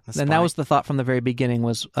 exactly. And that was the thought from the very beginning,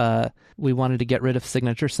 was we wanted to get rid of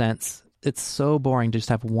signature scents. It's so boring to just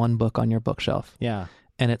have one book on your bookshelf. Yeah.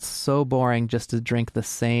 And it's so boring just to drink the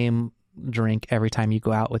same drink every time you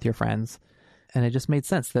go out with your friends. And it just made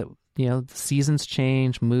sense that, seasons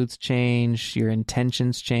change, moods change, your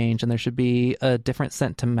intentions change, and there should be a different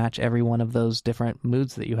scent to match every one of those different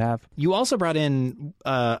moods that you have. You also brought in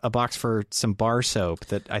a box for some bar soap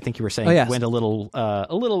that I think you were saying went a little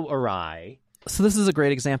awry. So this is a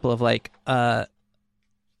great example of like, I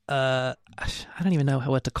don't even know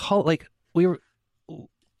what to call it. Like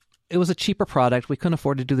it was a cheaper product. We couldn't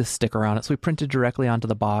afford to do the sticker on it, so we printed directly onto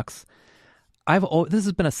the box. This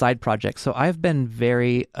has been a side project, so I've been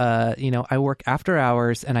very, I work after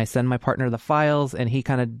hours and I send my partner the files and he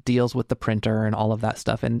kind of deals with the printer and all of that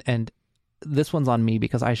stuff. And this one's on me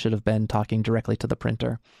because I should have been talking directly to the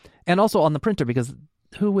printer, and also on the printer, because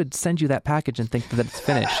who would send you that package and think that it's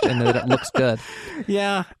finished and that it looks good?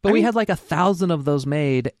 Yeah. But we had like 1,000 of those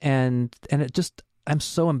made, and it just, I'm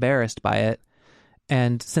so embarrassed by it.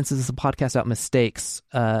 And since this is a podcast about mistakes,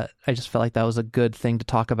 I just felt like that was a good thing to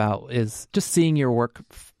talk about, is just seeing your work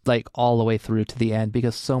like all the way through to the end,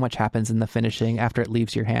 because so much happens in the finishing after it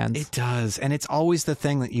leaves your hands. It does. And it's always the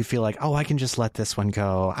thing that you feel like, oh, I can just let this one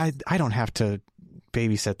go. I don't have to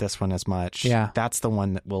babysit this one as much. Yeah. That's the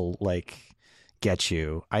one that will like get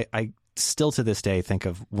you. I still to this day think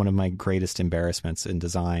of one of my greatest embarrassments in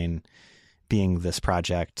design being this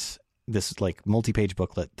project, this like multi-page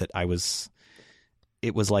booklet that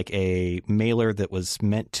it was like a mailer that was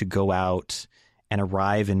meant to go out and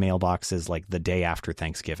arrive in mailboxes like the day after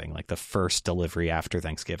Thanksgiving, like the first delivery after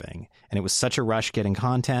Thanksgiving. And it was such a rush getting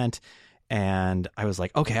content. And I was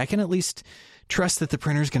like, okay, I can at least trust that the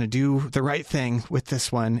printer's going to do the right thing with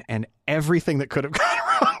this one. And everything that could have gone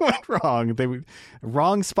wrong went wrong.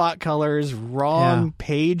 Wrong spot colors, wrong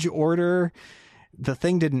page order. The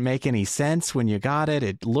thing didn't make any sense when you got it.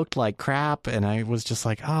 It looked like crap. And I was just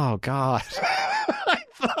like, oh, God.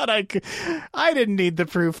 I didn't need the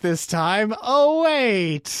proof this time. Oh,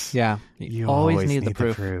 wait. Yeah. You always need the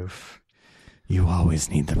proof. You always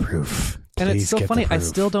need the proof. And Please it's so funny. I proof.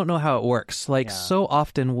 still don't know how it works. Like so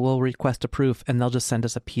often we'll request a proof and they'll just send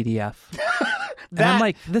us a PDF. I'm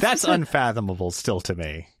like, that's unfathomable still to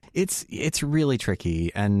me. It's really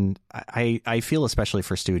tricky. And I feel especially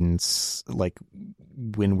for students, like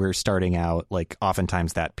when we're starting out, like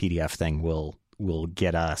oftentimes that PDF thing will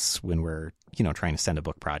get us when we're, trying to send a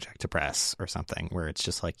book project to press or something, where it's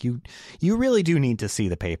just like you really do need to see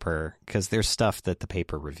the paper, because there's stuff that the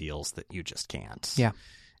paper reveals that you just can't. Yeah.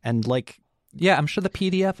 And like, yeah, I'm sure the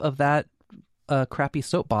PDF of that crappy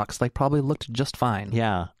soapbox like probably looked just fine.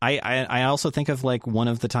 Yeah. I also think of like one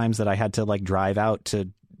of the times that I had to like drive out to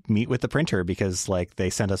meet with the printer because like they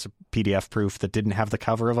sent us a PDF proof that didn't have the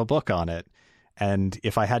cover of a book on it. And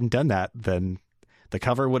if I hadn't done that, then the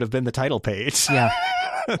cover would have been the title page. Yeah.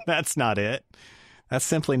 That's not it. That's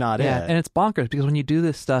simply not it. Yeah, and it's bonkers because when you do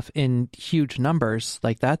this stuff in huge numbers,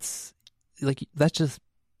 that's just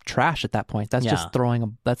trash at that point. That's just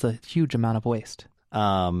that's a huge amount of waste.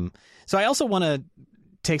 So I also want to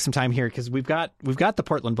take some time here because we've got the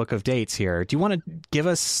Portland Book of Dates here. Do you want to give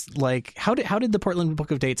us like how did the Portland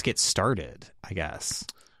Book of Dates get started, I guess?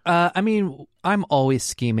 I mean, I'm always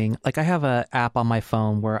scheming. Like I have an app on my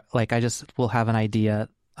phone where like I just will have an idea.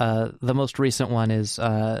 The most recent one is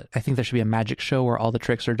I think there should be a magic show where all the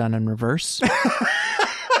tricks are done in reverse.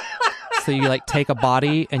 So you like take a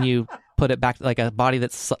body and you put it back, like a body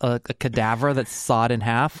that's a cadaver that's sawed in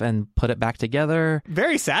half, and put it back together.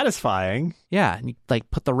 Very satisfying. Yeah, and you like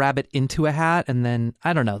put the rabbit into a hat, and then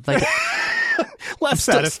I don't know, like less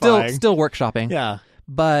satisfying. Still workshopping. Yeah.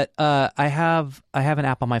 But I have an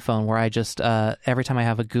app on my phone where I just every time I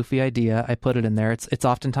have a goofy idea, I put it in there. It's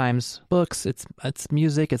oftentimes books, it's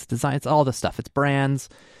music, it's design, it's all this stuff. It's brands.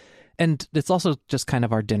 And it's also just kind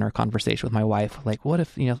of our dinner conversation with my wife. Like, what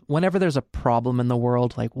if, whenever there's a problem in the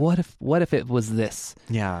world, like, what if it was this?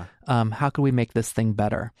 Yeah. How could we make this thing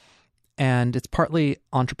better? And it's partly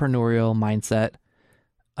entrepreneurial mindset.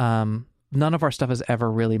 None of our stuff has ever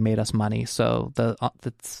really made us money. So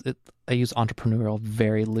I use entrepreneurial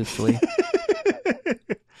very loosely.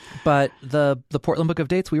 But the Portland Book of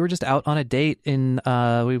Dates, we were just out on a date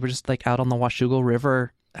we were just like out on the Washougal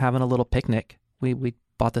River having a little picnic. We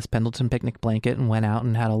bought this Pendleton picnic blanket and went out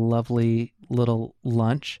and had a lovely little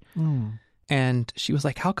lunch. And she was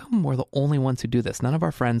like, how come we're the only ones who do this? None of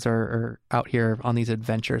our friends are out here on these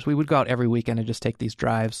adventures. We would go out every weekend and just take these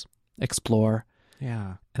drives, explore.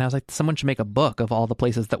 Yeah. And I was like, someone should make a book of all the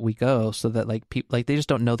places that we go so that like people, like they just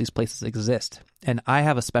don't know these places exist. And I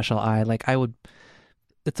have a special eye. Like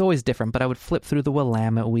it's always different, but I would flip through the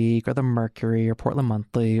Willamette Week or the Mercury or Portland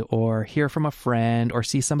Monthly or hear from a friend or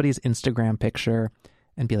see somebody's Instagram picture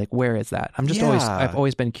and be like, where is that? I've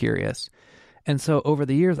always been curious. And so over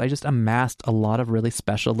the years, I just amassed a lot of really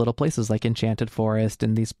special little places like Enchanted Forest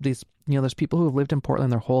and these there's people who have lived in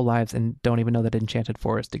Portland their whole lives and don't even know that Enchanted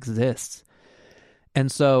Forest exists.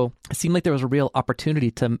 And so it seemed like there was a real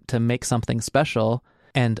opportunity to make something special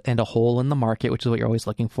and a hole in the market, which is what you're always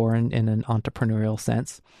looking for in an entrepreneurial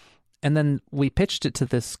sense. And then we pitched it to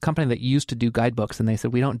this company that used to do guidebooks, and they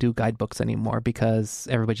said, we don't do guidebooks anymore because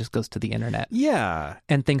everybody just goes to the internet. Yeah.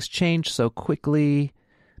 And things change so quickly,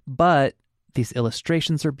 but these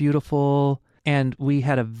illustrations are beautiful. And we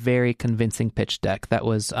had a very convincing pitch deck that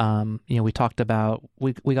was, we talked about,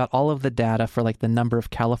 we got all of the data for like the number of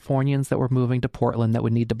Californians that were moving to Portland that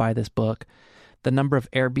would need to buy this book, the number of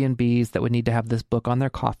Airbnbs that would need to have this book on their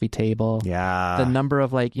coffee table, the number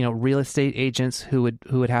of like, real estate agents who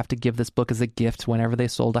would have to give this book as a gift whenever they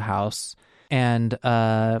sold a house, and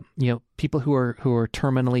people who are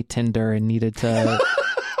terminally Tinder and needed to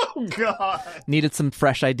oh God, needed some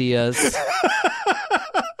fresh ideas.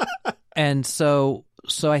 And so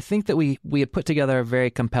I think that we had put together a very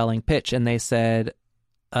compelling pitch, and they said,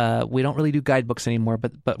 we don't really do guidebooks anymore,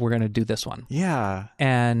 but we're going to do this one. Yeah.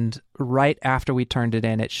 And right after we turned it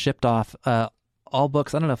in, it shipped off all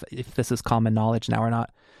books. I don't know if this is common knowledge now or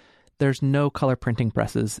not. There's no color printing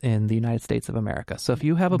presses in the United States of America. So if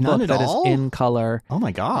you have a book that is in color, oh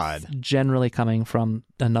my God, it's generally coming from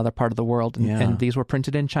another part of the world. And these were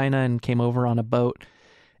printed in China and came over on a boat.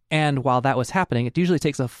 And while that was happening, it usually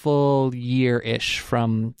takes a full year-ish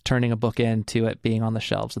from turning a book in to it being on the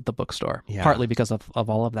shelves at the bookstore, partly because of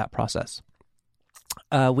all of that process.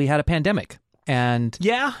 We had a pandemic, and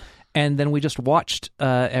then we just watched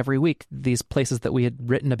every week these places that we had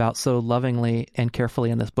written about so lovingly and carefully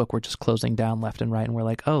in this book were just closing down left and right, and we're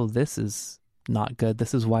like, oh, this is not good.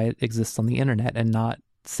 This is why it exists on the internet and not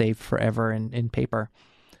saved forever in paper.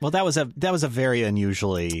 Well, that was a very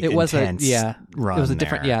unusually intense run. It was a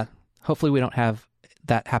different, Hopefully we don't have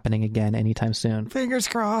that happening again anytime soon. Fingers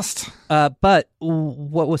crossed. But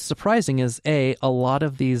what was surprising is, a lot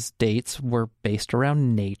of these dates were based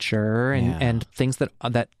around nature and things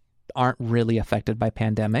that aren't really affected by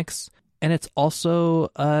pandemics. And it's also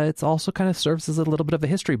kind of serves as a little bit of a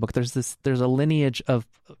history book. There's a lineage of,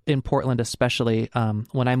 in Portland especially,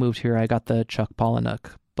 when I moved here, I got the Chuck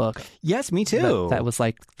Palahniuk book. Yes, me too. That was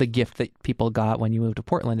like the gift that people got when you moved to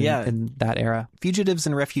Portland in that era. Fugitives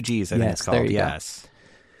and Refugees, I think it's called. There you go.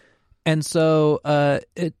 And so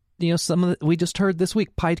we just heard this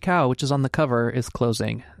week Pied Cow, which is on the cover, is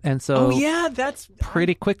closing. And so that's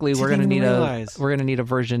pretty quickly we're going to need a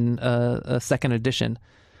version, a second edition.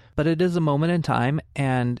 But it is a moment in time,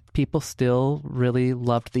 and people still really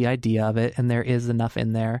loved the idea of it, and there is enough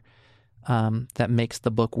in there that makes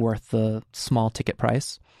the book worth the small ticket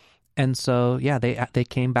price. And so, they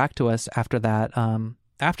came back to us after that.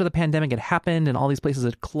 After the pandemic had happened and all these places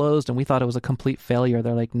had closed and we thought it was a complete failure,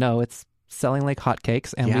 they're like, no, it's selling like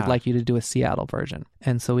hotcakes, and we'd like you to do a Seattle version.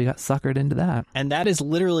 And so we got suckered into that. And that is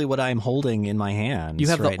literally what I'm holding in my hands. You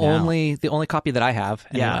have the only copy that I have.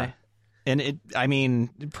 Anyway. Yeah. And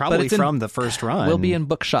probably from the first run. We'll be in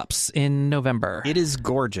bookshops in November. It is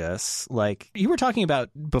gorgeous. Like you were talking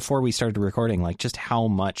about before we started recording, like just how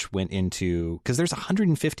much went into, because there's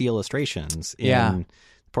 150 illustrations in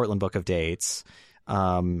Portland Book of Dates.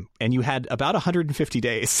 And you had about 150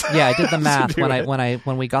 days. Yeah, I did the math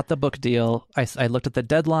when we got the book deal. I looked at the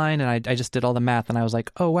deadline and I just did all the math, and I was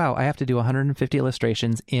like, oh wow, I have to do 150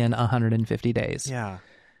 illustrations in 150 days. Yeah,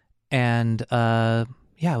 and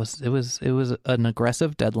it was an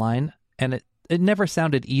aggressive deadline, and it never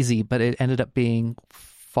sounded easy, but it ended up being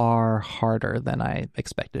far harder than I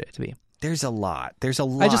expected it to be. There's a lot.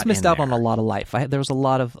 I just missed out on a lot of life. There was a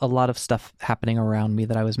lot of stuff happening around me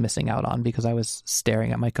that I was missing out on because I was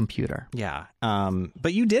staring at my computer. Yeah.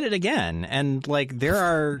 But you did it again. And like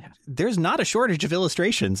there's not a shortage of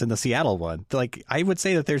illustrations in the Seattle one. Like I would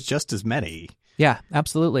say that there's just as many. Yeah,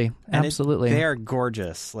 absolutely. Absolutely. They're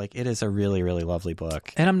gorgeous. Like it is a really, really lovely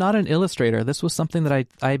book. And I'm not an illustrator. This was something that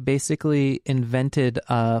I basically invented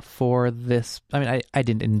for this. I mean, I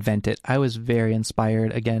didn't invent it. I was very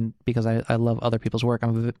inspired, again, because I love other people's work.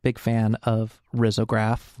 I'm a big fan of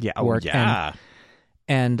risograph work. Yeah.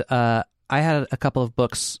 And I had a couple of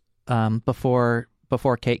books before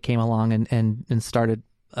Kate came along and started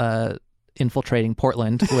infiltrating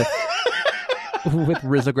Portland with... with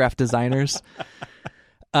risograph designers.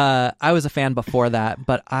 I was a fan before that,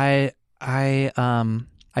 but I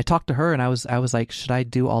talked to her and I was like, should I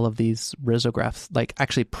do all of these risographs, like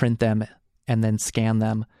actually print them and then scan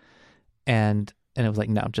them? And it was like,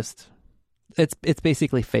 no, just it's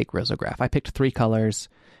basically fake risograph. I picked 3 colors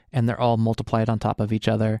and they're all multiplied on top of each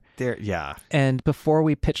other. And before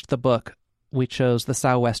we pitched the book, we chose the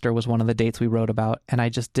Sou'wester was one of the dates we wrote about, and I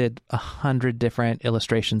just did 100 different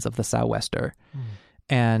illustrations of the Sou'wester,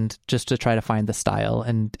 and just to try to find the style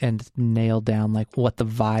and nail down like what the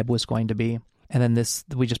vibe was going to be. And then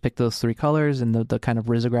we just picked those 3 colors and the kind of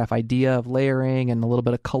risograph idea of layering and a little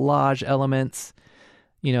bit of collage elements.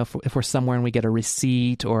 You know, if we're somewhere and we get a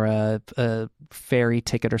receipt or a ferry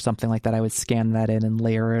ticket or something like that, I would scan that in and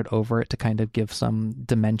layer it over it to kind of give some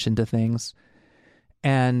dimension to things.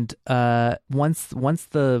 And once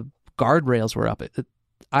the guardrails were up,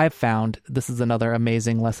 I've found, this is another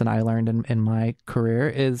amazing lesson I learned in my career,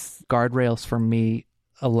 is guardrails for me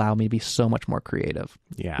allow me to be so much more creative,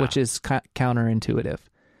 which is counterintuitive.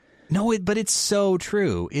 No, but it's so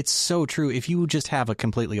true. It's so true. If you just have a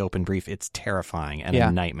completely open brief, it's terrifying and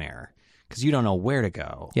a nightmare because you don't know where to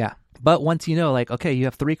go. Yeah. But once you know, like, okay, you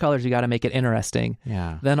have 3 colors, you got to make it interesting.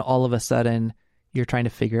 Yeah. Then all of a sudden... you're trying to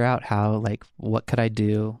figure out how, like, what could I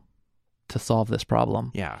do to solve this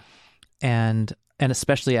problem? Yeah. And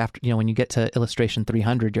especially after, you know, when you get to illustration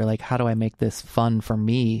 300, you're like, how do I make this fun for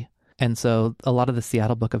me? And so a lot of the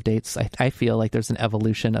Seattle Book of Dates, I feel like there's an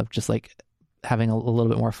evolution of just like having a little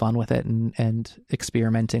bit more fun with it and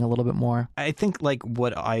experimenting a little bit more. I think like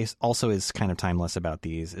what I also is kind of timeless about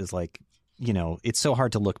these is like, you know, it's so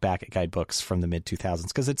hard to look back at guidebooks from the mid-2000s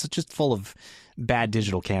because it's just full of bad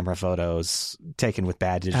digital camera photos taken with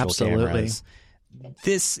bad digital cameras.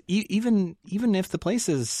 This, even if the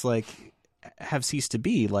places like have ceased to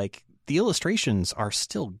be, like the illustrations are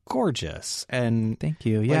still gorgeous. And thank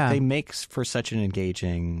you. Like, they make for such an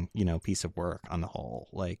engaging, you know, piece of work on the whole.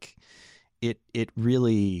 Like it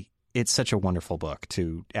really... it's such a wonderful book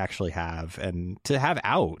to actually have and to have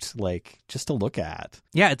out, like just to look at.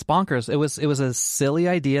 Yeah, it's bonkers. It was a silly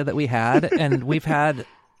idea that we had, and we've had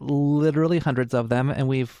literally hundreds of them, and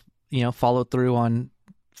we've, you know, followed through on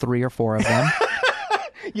 3 or 4 of them.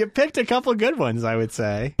 You picked a couple good ones, I would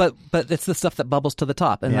say. But it's the stuff that bubbles to the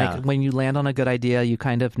top. And like when you land on a good idea, you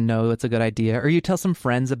kind of know it's a good idea, or you tell some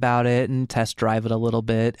friends about it and test drive it a little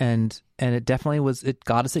bit. And it definitely it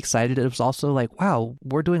got us excited. It was also like, wow,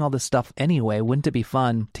 we're doing all this stuff anyway. Wouldn't it be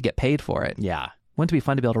fun to get paid for it? Yeah. Wouldn't it be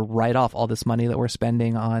fun to be able to write off all this money that we're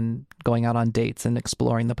spending on going out on dates and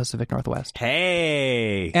exploring the Pacific Northwest?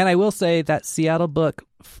 Hey! And I will say that Seattle book,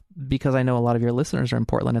 because I know a lot of your listeners are in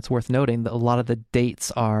Portland, it's worth noting that a lot of the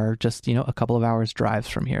dates are just, you know, a couple of hours drives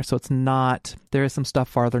from here. So it's not, there is some stuff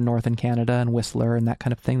farther north in Canada and Whistler and that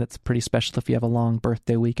kind of thing that's pretty special if you have a long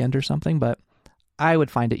birthday weekend or something. But I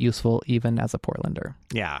would find it useful even as a Portlander.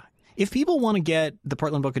 Yeah. If people want to get the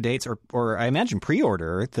Portland Book of Dates or I imagine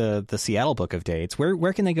pre-order the Seattle Book of Dates,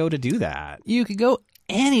 where can they go to do that? You could go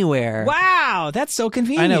anywhere. Wow, that's so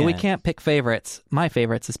convenient. I know, we can't pick favorites. My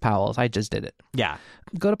favorites is Powell's. I just did it. Yeah.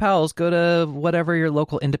 Go to Powell's, go to whatever your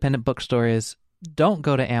local independent bookstore is. Don't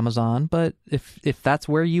go to Amazon, but if that's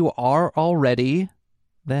where you are already,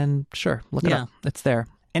 then sure, look it up. It's there.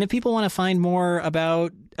 And if people want to find more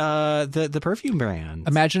about the perfume brands,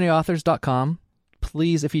 ImaginaryAuthors.com.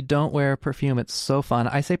 Please, if you don't wear perfume, it's so fun.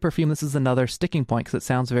 I say perfume, this is another sticking point because it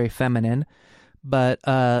sounds very feminine, but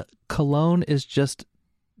cologne is just,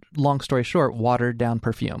 long story short, watered down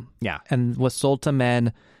perfume. Yeah. And was sold to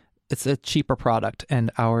men. It's a cheaper product,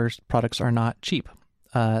 and our products are not cheap.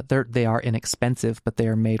 They are inexpensive, but they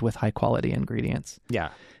are made with high quality ingredients. Yeah.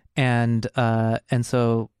 And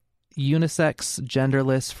so unisex,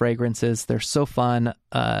 genderless fragrances, they're so fun.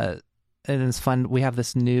 And it's fun. We have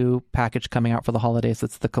this new package coming out for the holidays.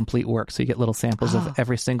 It's the complete work. So you get little samples of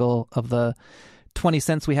every single of the 20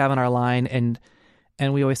 scents we have in our line, and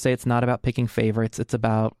we always say it's not about picking favorites. It's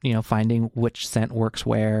about, finding which scent works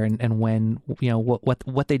where and when,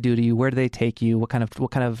 what they do to you, where do they take you, what kind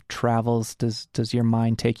of travels does your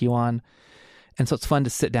mind take you on. And so it's fun to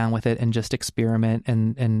sit down with it and just experiment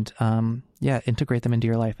and integrate them into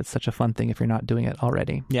your life. It's such a fun thing if you're not doing it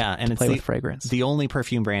already. Yeah, and play with fragrance. The only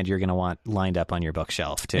perfume brand you're going to want lined up on your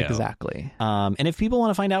bookshelf too. Exactly. And if people want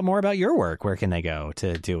to find out more about your work, where can they go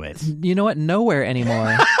to do it? You know what? Nowhere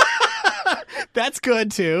anymore. That's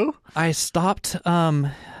good too. I stopped.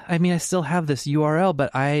 I still have this URL, but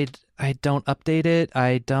I don't update it.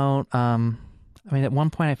 I don't. At one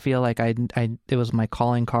point I feel like it was my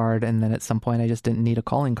calling card, and then at some point I just didn't need a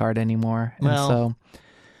calling card anymore. And so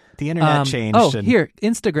the internet changed. Oh, here,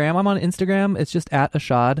 Instagram. I'm on Instagram. It's just at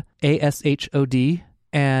Ashod, ASHOD,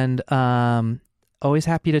 and always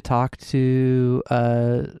happy to talk to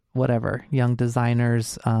young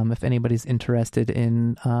designers. If anybody's interested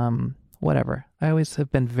in whatever. I always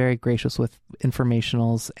have been very gracious with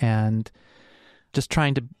informationals and just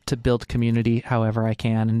trying to build community however I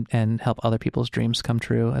can and help other people's dreams come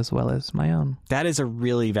true as well as my own. That is a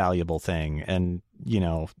really valuable thing. And,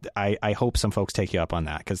 I hope some folks take you up on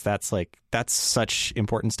that, because that's such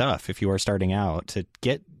important stuff if you are starting out, to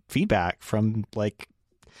get feedback from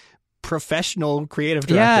professional creative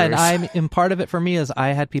directors. Yeah, and part of it for me is I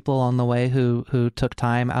had people on the way who took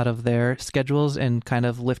time out of their schedules and kind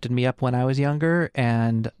of lifted me up when I was younger,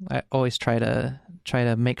 and I always try to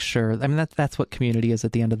make sure. That's what community is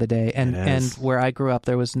at the end of the day. And where I grew up,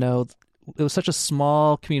 it was such a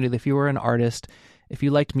small community. If you were an artist, if you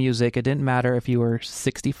liked music, it didn't matter if you were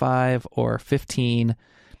 65 or 15,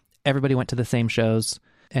 everybody went to the same shows.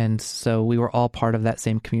 And so we were all part of that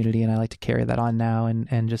same community, and I like to carry that on now,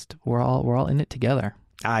 and just we're all in it together.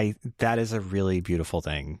 That is a really beautiful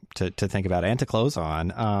thing to think about and to close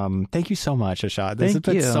on. Thank you so much, Ashod. This has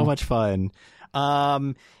been so much fun.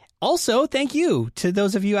 Also, thank you to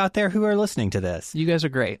those of you out there who are listening to this. You guys are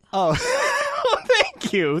great. Oh,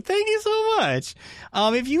 thank you. Thank you so much.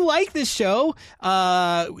 If you like this show,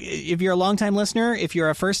 if you're a longtime listener, if you're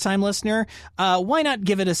a first-time listener, why not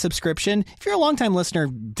give it a subscription? If you're a longtime listener,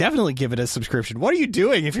 definitely give it a subscription. What are you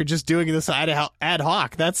doing if you're just doing this ad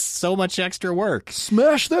hoc? That's so much extra work.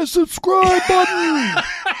 Smash that subscribe button!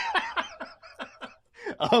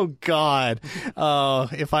 Oh God! Oh,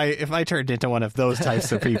 if I turned into one of those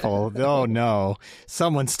types of people, oh no!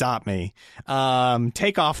 Someone stop me!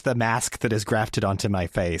 Take off the mask that is grafted onto my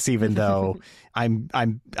face. Even though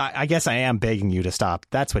I guess I am begging you to stop.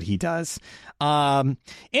 That's what he does.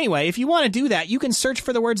 Anyway, if you want to do that, you can search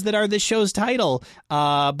for the words that are this show's title.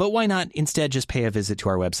 But why not instead just pay a visit to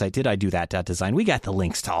our website, dididothat.design? We got the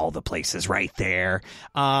links to all the places right there.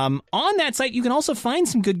 On that site, you can also find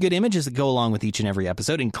some good images that go along with each and every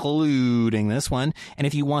episode, including this one. And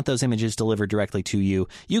if you want those images delivered directly to you,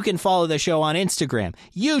 you can follow the show on Instagram,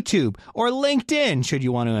 YouTube, or LinkedIn, should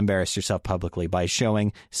you want to embarrass yourself publicly by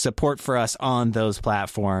showing support for us on those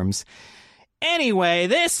platforms. Anyway,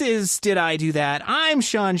 this is Did I Do That? I'm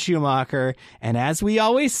Sean Schumacher, and as we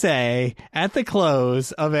always say at the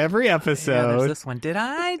close of every episode... there's this one. Did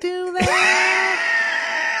I do that?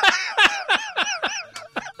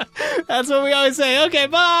 That's what we always say. Okay,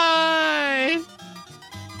 bye!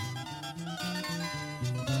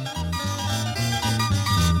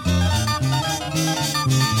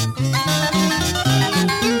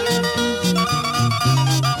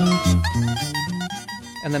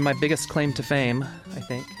 And then my biggest claim to fame, I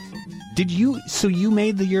think. So you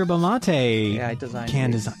made the yerba mate? Yeah, I designed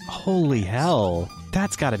can design. Holy hell.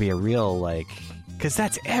 That's got to be a real, because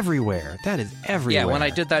that's everywhere. That is everywhere. Yeah, when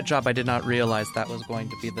I did that job, I did not realize that was going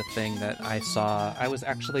to be the thing that I saw. I was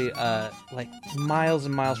actually, miles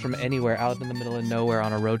and miles from anywhere, out in the middle of nowhere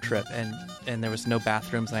on a road trip, and there was no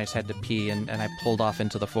bathrooms, and I just had to pee, and I pulled off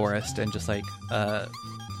into the forest and just,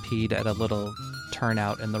 peed at a little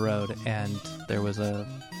turnout in the road, and there was a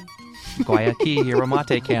Guayaquil yerba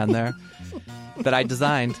mate can there that I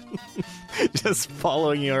designed. Just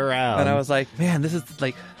following you around. And I was like, man, this is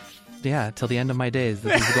till the end of my days,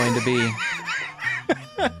 this is going to be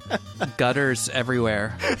gutters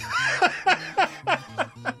everywhere.